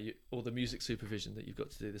 or the music supervision that you've got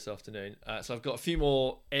to do this afternoon. So I've got a few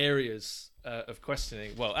more areas of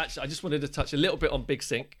questioning. Well, actually, I just wanted to touch a little bit on Big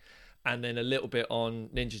Sync, and then a little bit on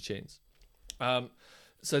Ninja Tunes.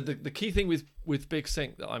 So the key thing with Big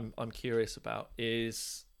Sync that I'm curious about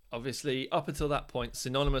is, obviously up until that point,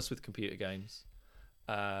 synonymous with computer games,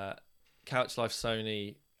 Couch Life,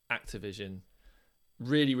 Sony, Activision,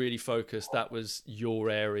 really, really focused. That was your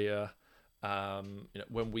area.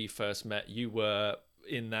 When we first met, you were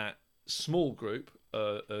in that small group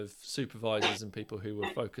of supervisors and people who were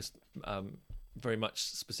focused very much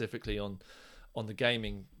specifically on the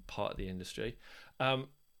gaming part of the industry.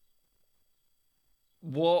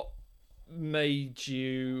 What made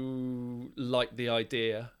you like the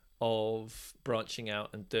idea of branching out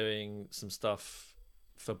and doing some stuff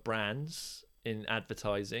for brands in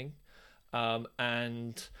advertising?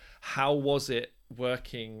 And how was it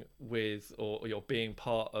working with, or you're being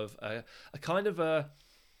part of a kind of a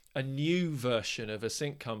new version of a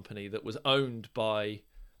sync company that was owned by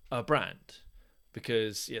a brand,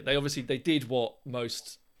 because they did what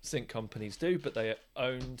most sync companies do, but they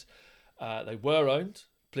were owned.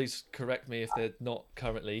 Please correct me if they're not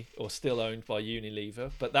currently or still owned by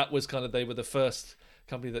Unilever, but that was kind of, they were the first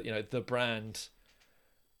company that, the brand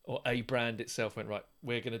or a brand itself went, right,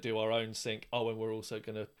 we're going to do our own sync. Oh, and we're also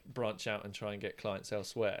going to branch out and try and get clients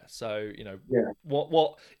elsewhere. So,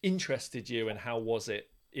 what interested you and how was it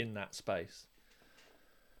in that space?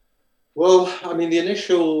 Well, I mean, the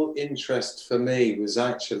initial interest for me was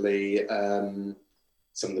actually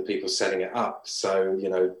some of the people setting it up. So,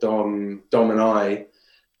 Dom and I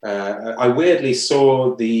weirdly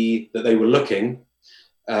saw that they were looking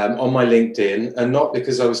on my LinkedIn, and not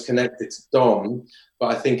because I was connected to Dom,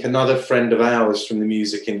 but I think another friend of ours from the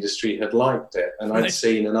music industry had liked it, and I'd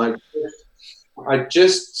seen, and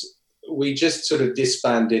we just sort of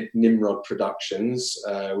disbanded Nimrod Productions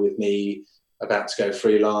with me about to go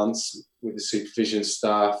freelance with the supervision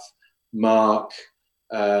staff, Mark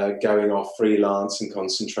going off freelance and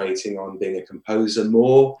concentrating on being a composer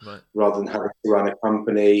more, rather than having to run a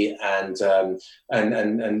company, and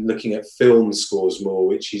looking at film scores more,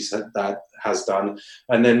 which that has done.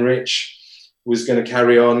 And then Rich was going to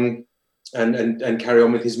carry on and carry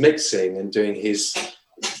on with his mixing and doing his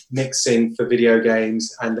mixing for video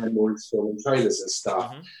games, and then more into film and trailers and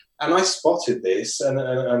stuff. Mm-hmm. And I spotted this, and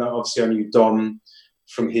obviously I knew Dom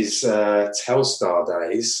from his Telstar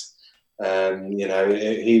days.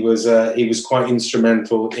 He was quite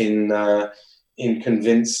instrumental in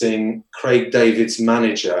convincing Craig David's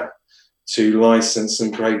manager to license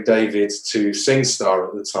and Craig David to SingStar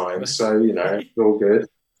at the time. So, it's all good.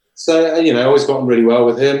 So, I always got on really well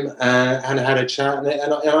with him and had a chat.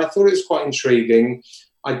 And I thought it was quite intriguing.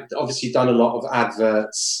 I'd obviously done a lot of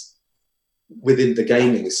adverts within the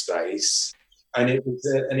gaming space. And it was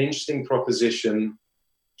an interesting proposition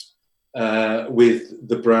with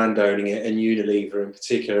the brand owning it, and Unilever in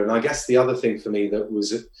particular. And I guess the other thing for me that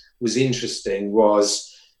was interesting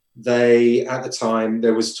was at the time,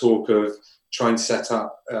 there was talk of trying to set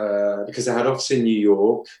up, because they had office in New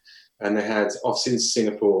York and they had office in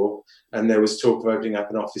Singapore, and there was talk of opening up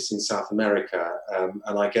an office in South America.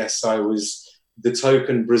 And I guess I was the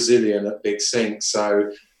token Brazilian at Big Sync.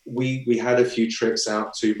 So we had a few trips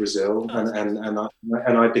out to Brazil, and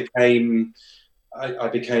I became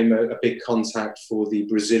a big contact for the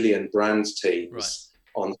Brazilian brand teams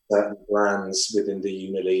on certain brands within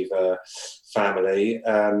the Unilever family.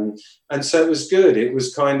 And so it was good. It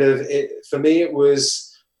was for me, it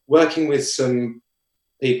was working with some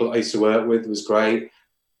people I used to work with was great.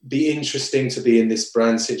 Be interesting to be in this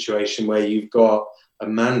brand situation where you've got a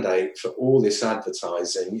mandate for all this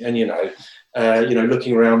advertising, and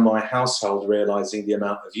looking around my household, realizing the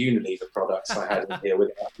amount of Unilever products I had in here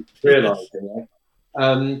without realizing it.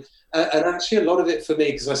 And actually a lot of it for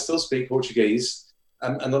me, because I still speak Portuguese,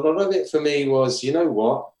 and a lot of it for me was,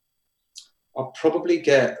 I'll probably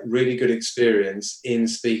get really good experience in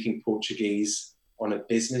speaking Portuguese on a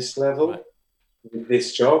business level with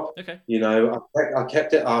this job. Okay. I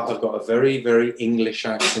kept it up. I've got a very, very English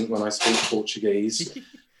accent when I speak Portuguese.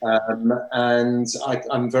 And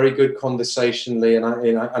I'm very good conversationally, and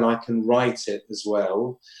I can write it as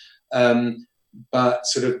well. But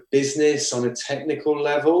sort of business on a technical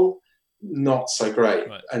level, not so great.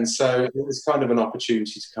 Right. And so it was kind of an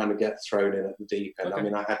opportunity to kind of get thrown in at the deep end. Okay. I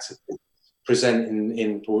mean, I had to present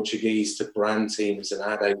in Portuguese to brand teams and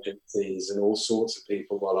ad agencies and all sorts of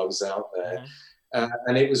people while I was out there. Mm-hmm.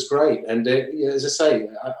 And it was great. And as I say,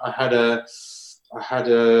 I had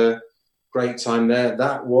a great time there.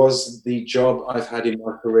 That was the job I've had in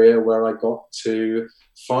my career where I got to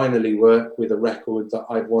finally work with a record that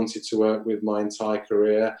I'd wanted to work with my entire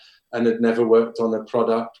career, and had never worked on a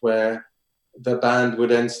product where the band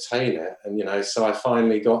would entertain it. And, so I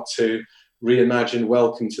finally got to reimagine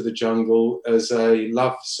Welcome to the Jungle as a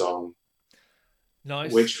love song.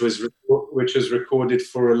 Nice. Which was recorded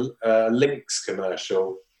for a Lynx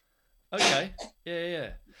commercial. Okay.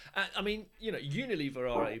 Yeah. I mean, Unilever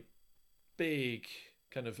are a big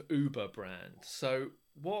kind of Uber brand. So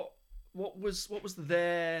what was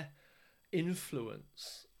their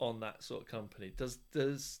influence on that sort of company? Does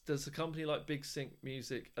a company like Big Sync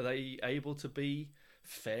Music, are they able to be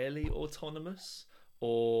fairly autonomous,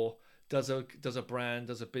 or does a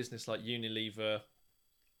business like Unilever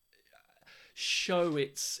show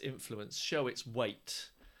its influence, show its weight?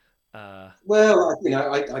 Well,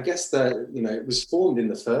 I guess that it was formed in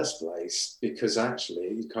the first place because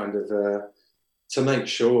actually kind of to make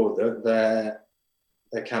sure that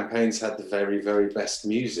their campaigns had the very, very best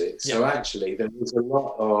music. Yeah. So actually there was a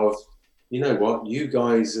lot of, you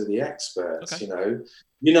guys are the experts. Okay.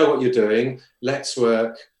 You know what you're doing. Let's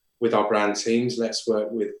work with our brand teams, let's work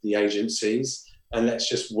with the agencies, and let's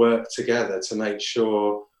just work together to make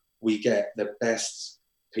sure we get the best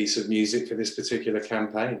piece of music for this particular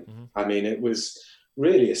campaign. I mean, it was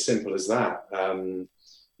really as simple as that.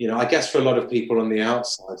 You know, I guess for a lot of people on the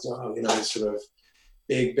outside, you know, sort of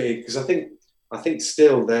big, because I think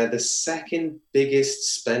still they're the second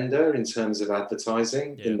biggest spender in terms of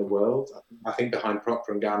advertising in the world. I think behind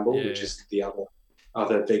Procter and Gamble, which is the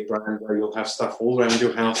other big brand where you'll have stuff all around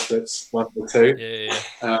your house that's one or two.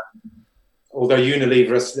 Although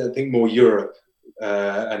Unilever is, I think, more Europe,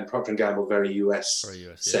 and Procter and Gamble very US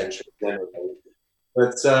centric.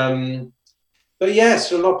 But yes,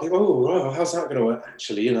 for a lot of people, oh, how's that going to work?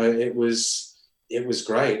 Actually, you know, it was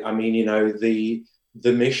great. I mean, you know, the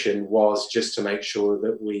mission was just to make sure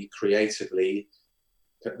that we creatively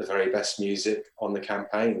put the very best music on the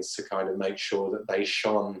campaigns to kind of make sure that they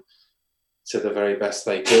shone to the very best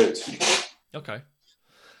they could. Okay.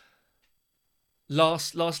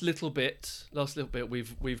 Last little bit.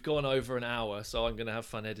 We've gone over an hour, so I'm going to have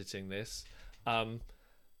fun editing this.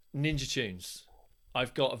 Ninja Tunes.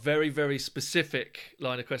 I've got a very, very specific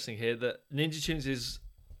line of questioning here that Ninja Tunes'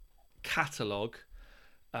 catalogue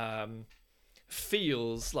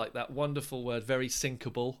feels like that wonderful word, very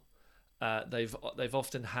syncable. They've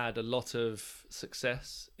often had a lot of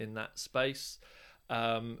success in that space.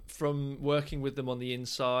 From working with them on the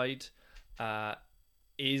inside,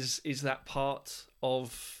 is that part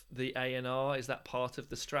of the A&R? Is that part of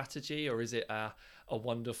the strategy, or is it a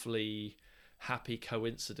wonderfully happy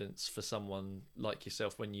coincidence for someone like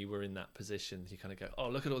yourself when you were in that position? You kind of go, oh,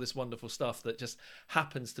 look at all this wonderful stuff that just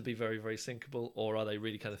happens to be very, very syncable, or are they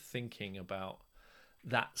really kind of thinking about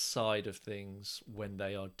that side of things when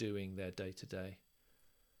they are doing their day-to-day?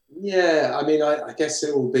 Yeah, I mean, I guess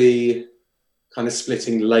it will be kind of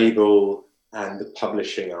splitting label and the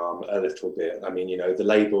publishing arm a little bit. I mean, you know, the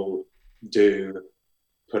label do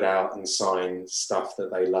put out and sign stuff that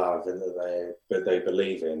they love and that they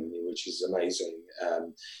believe in, which is amazing.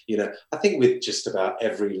 You know, I think with just about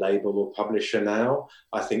every label or publisher now,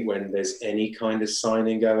 I think when there's any kind of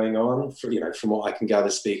signing going on, you know, from what I can gather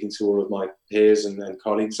speaking to all of my peers and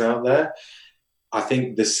colleagues out there, I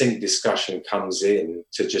think the sync discussion comes in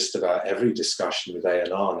to just about every discussion with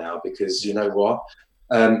A&R now, because you know what?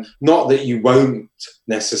 Not that you won't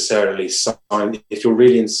necessarily sign, if you're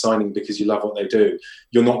really in signing because you love what they do,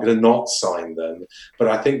 you're not going to not sign them. But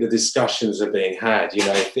I think the discussions are being had, you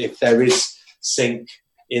know, if there is sync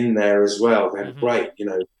in there as well, then great, you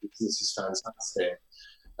know, this is fantastic.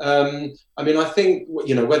 I mean, I think,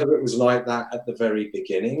 you know, whether it was like that at the very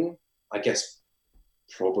beginning, I guess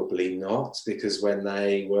probably not, because when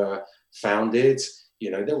they were founded, you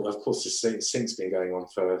know, of course, the sync's been going on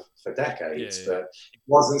for decades, but it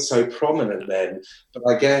wasn't so prominent then. But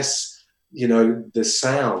I guess, you know, the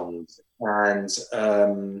sound and,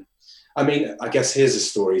 I mean, I guess here's a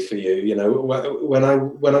story for you. You know, when I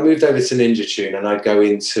moved over to Ninja Tune and I'd go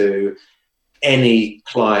into any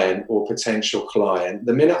client or potential client,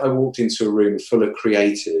 the minute I walked into a room full of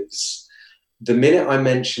creatives, the minute I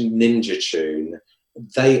mentioned Ninja Tune,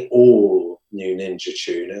 they all knew Ninja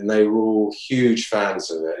Tune and they were all huge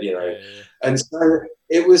fans of it, you know. And so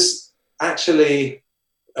it was actually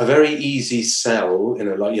a very easy sell in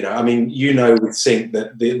a lot, you know. I mean, you know, with sync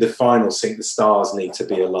that the final sync, the stars need to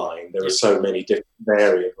be aligned. There are so many different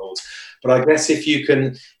variables. But I guess if you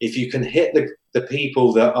can hit the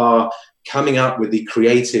people that are coming up with the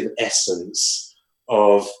creative essence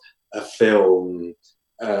of a film,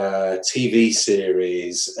 TV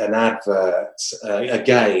series, an advert, a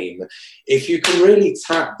game, if you can really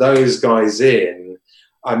tap those guys in,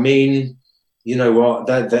 I mean, you know what,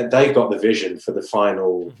 they've got the vision for the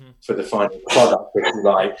final product, if you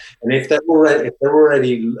like. And if they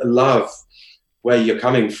already love where you're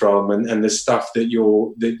coming from and the stuff that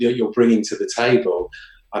you're bringing to the table,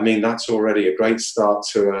 I mean, that's already a great start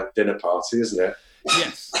to a dinner party, isn't it?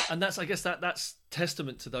 Yes, and I guess that's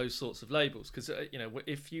testament to those sorts of labels, because you know,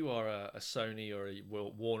 if you are a Sony or a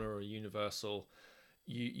Warner or a Universal,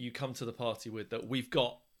 you come to the party with that. We've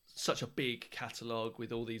got such a big catalogue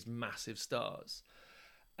with all these massive stars,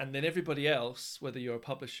 and then everybody else, whether you're a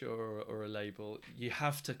publisher or a label, you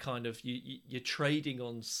have to kind of you're trading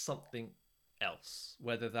on something else,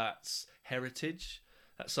 whether that's heritage.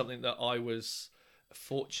 That's something that I was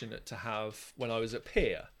fortunate to have when I was at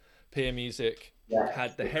Peer Music.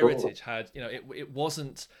 Had the heritage, you know, it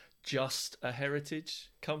wasn't just a heritage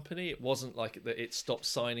company. It wasn't like that it stopped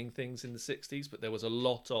signing things in the 60s, but there was a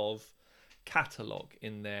lot of catalogue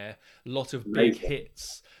in there, a lot of big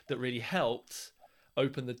hits that really helped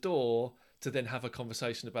open the door to then have a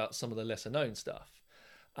conversation about some of the lesser known stuff.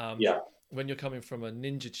 when you're coming from a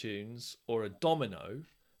Ninja Tunes or a Domino,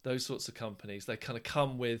 those sorts of companies, they kind of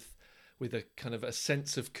come with a kind of a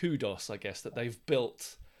sense of kudos, I guess, that they've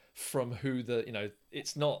built from who the,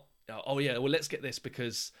 it's not, oh yeah, well, let's get this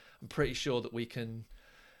because I'm pretty sure that we can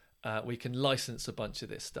license a bunch of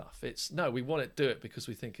this stuff. It's no, we want to do it because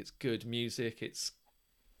we think it's good music, it's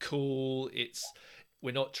cool,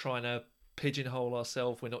 we're not trying to pigeonhole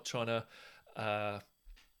ourselves, we're not trying to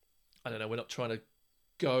we're not trying to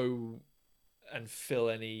go and fill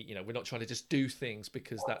any, we're not trying to just do things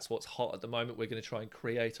because that's what's hot at the moment. We're going to try and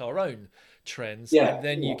create our own trends. Yeah, and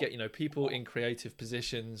then you get, people in creative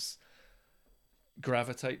positions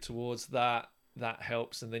gravitate towards that. That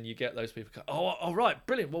helps. And then you get those people go, oh, all right,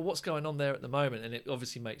 brilliant. Well, what's going on there at the moment? And it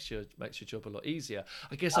obviously makes your job a lot easier.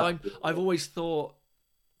 I guess I've always thought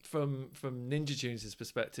from Ninja Tunes'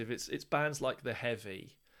 perspective, it's bands like The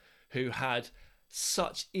Heavy who had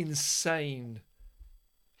such insane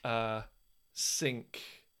sync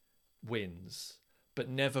wins, but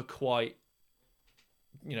never quite,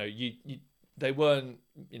 they weren't,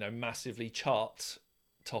 massively chart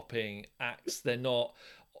topping acts. They're not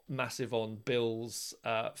massive on bills,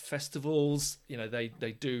 festivals,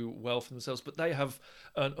 they do well for themselves, but they have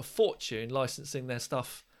earned a fortune licensing their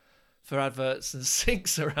stuff for adverts and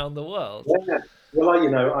syncs around the world. Yeah. Well,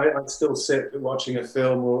 I still sit watching a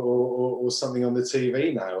film or something on the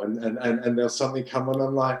TV now, and there's something come on,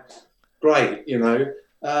 I'm like, great,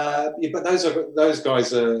 but those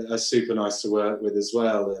guys are super nice to work with as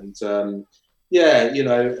well. And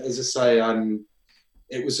as I say,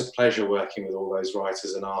 it was a pleasure working with all those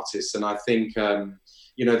writers and artists. And I think,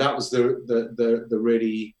 that was the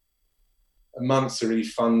really amongst the really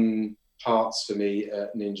fun parts for me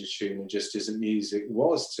at Ninja Tune and Just Isn't Music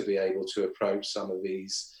was to be able to approach some of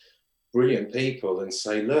these brilliant people and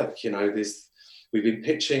say, look, we've been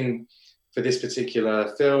pitching for this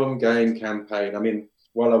particular film, game, campaign. I mean,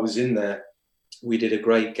 while I was in there, we did a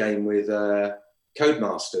great game with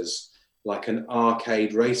Codemasters, like an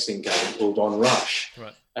arcade racing game called On Rush.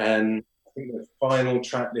 Right. And I think the final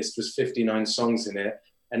track list was 59 songs in it,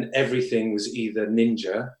 and everything was either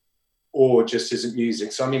Ninja or Just Isn't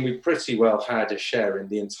Music. So, I mean, we pretty well had a share in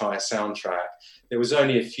the entire soundtrack. There was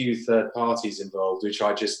only a few third parties involved, which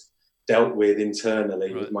I just dealt with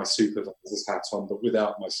internally with my supervisor's hat on, but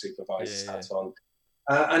without my supervisor's hat on.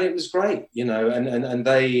 And it was great, and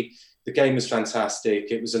the game was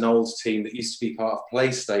fantastic. It was an old team that used to be part of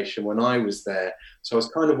PlayStation when I was there. So I was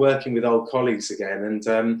kind of working with old colleagues again,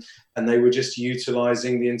 and they were just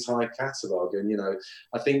utilising the entire catalogue. And,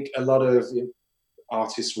 I think a lot of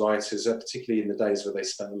artists, writers, particularly in the days where they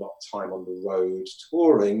spent a lot of time on the road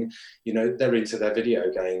touring, they're into their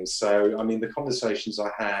video games. So, I mean, the conversations I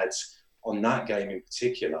had on that game in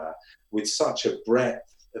particular, with such a breadth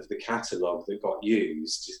of the catalogue that got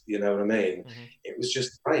used, you know what I mean? Mm-hmm. It was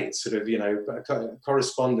just great, sort of,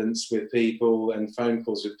 correspondence with people and phone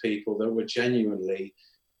calls with people that were genuinely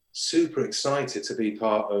super excited to be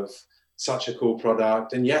part of such a cool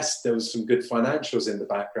product. And yes, there was some good financials in the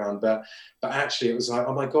background, but actually it was like,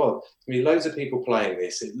 oh my God, I mean, loads of people playing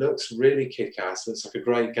this. It looks really kick-ass. Looks like a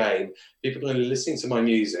great game. People are listening to my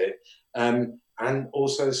music. And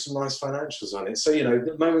also some nice financials on it. So,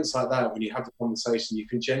 the moments like that, when you have the conversation, you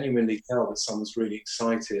can genuinely tell that someone's really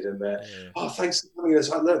excited and they're, oh, thanks for coming. It's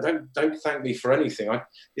like, look, don't thank me for anything. I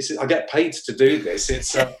get paid to do this.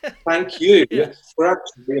 It's thank you. For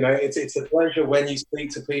actually, it's a pleasure when you speak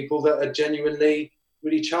to people that are genuinely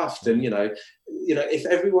really chuffed. And, if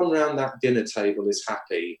everyone around that dinner table is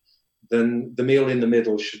happy, then the meal in the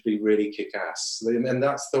middle should be really kick-ass. And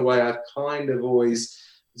that's the way I've kind of always...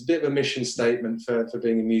 It's a bit of a mission statement for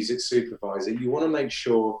being a music supervisor. You want to make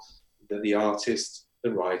sure that the artist,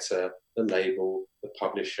 the writer, the label, the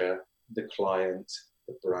publisher, the client,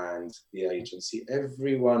 the brand, the agency,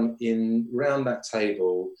 everyone around that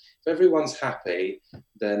table, if everyone's happy,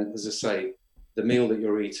 then, as I say, the meal that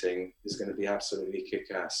you're eating is going to be absolutely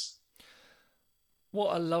kick-ass.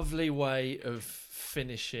 What a lovely way of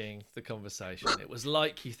finishing the conversation. It was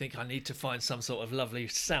like you think I need to find some sort of lovely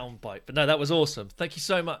soundbite. But no, that was awesome. Thank you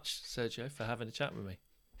so much, Sergio, for having a chat with me.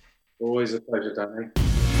 Always a pleasure, Danny.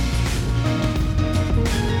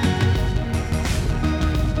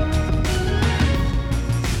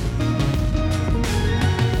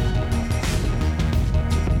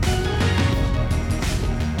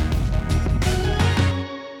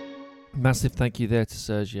 Massive thank you there to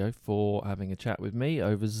Sergio for having a chat with me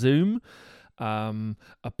over Zoom.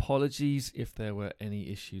 Apologies if there were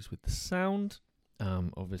any issues with the sound.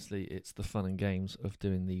 Obviously, it's the fun and games of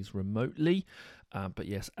doing these remotely. But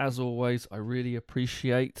yes, as always, I really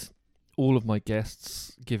appreciate all of my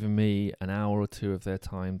guests giving me an hour or two of their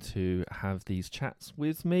time to have these chats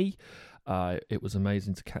with me. It was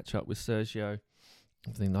amazing to catch up with Sergio,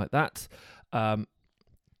 everything like that.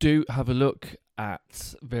 Do have a look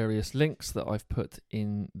at various links that I've put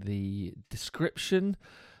in the description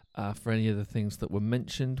for any of the things that were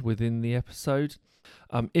mentioned within the episode.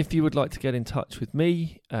 If you would like to get in touch with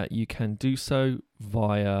me, you can do so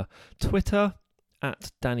via Twitter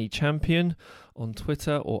at Danny Champion on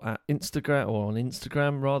Twitter, or at Instagram, or on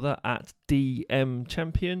Instagram rather, at DM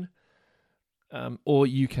Champion. Or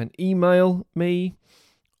you can email me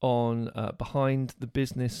on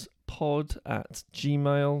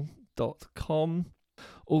behindthebusinesspod@gmail.com.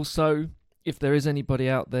 Also, if there is anybody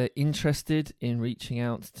out there interested in reaching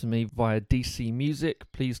out to me via DC Music,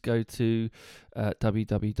 please go to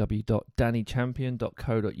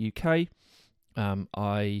www.dannychampion.co.uk.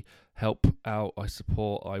 I help out, I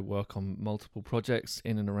support, I work on multiple projects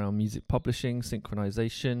in and around music publishing,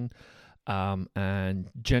 synchronization, and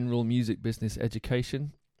general music business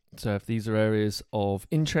education. So if these are areas of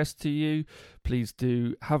interest to you, please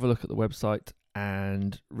do have a look at the website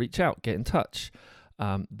and reach out, get in touch.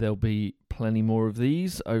 There'll be plenty more of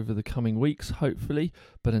these over the coming weeks, hopefully.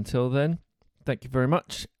 But until then, thank you very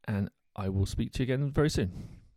much, and I will speak to you again very soon.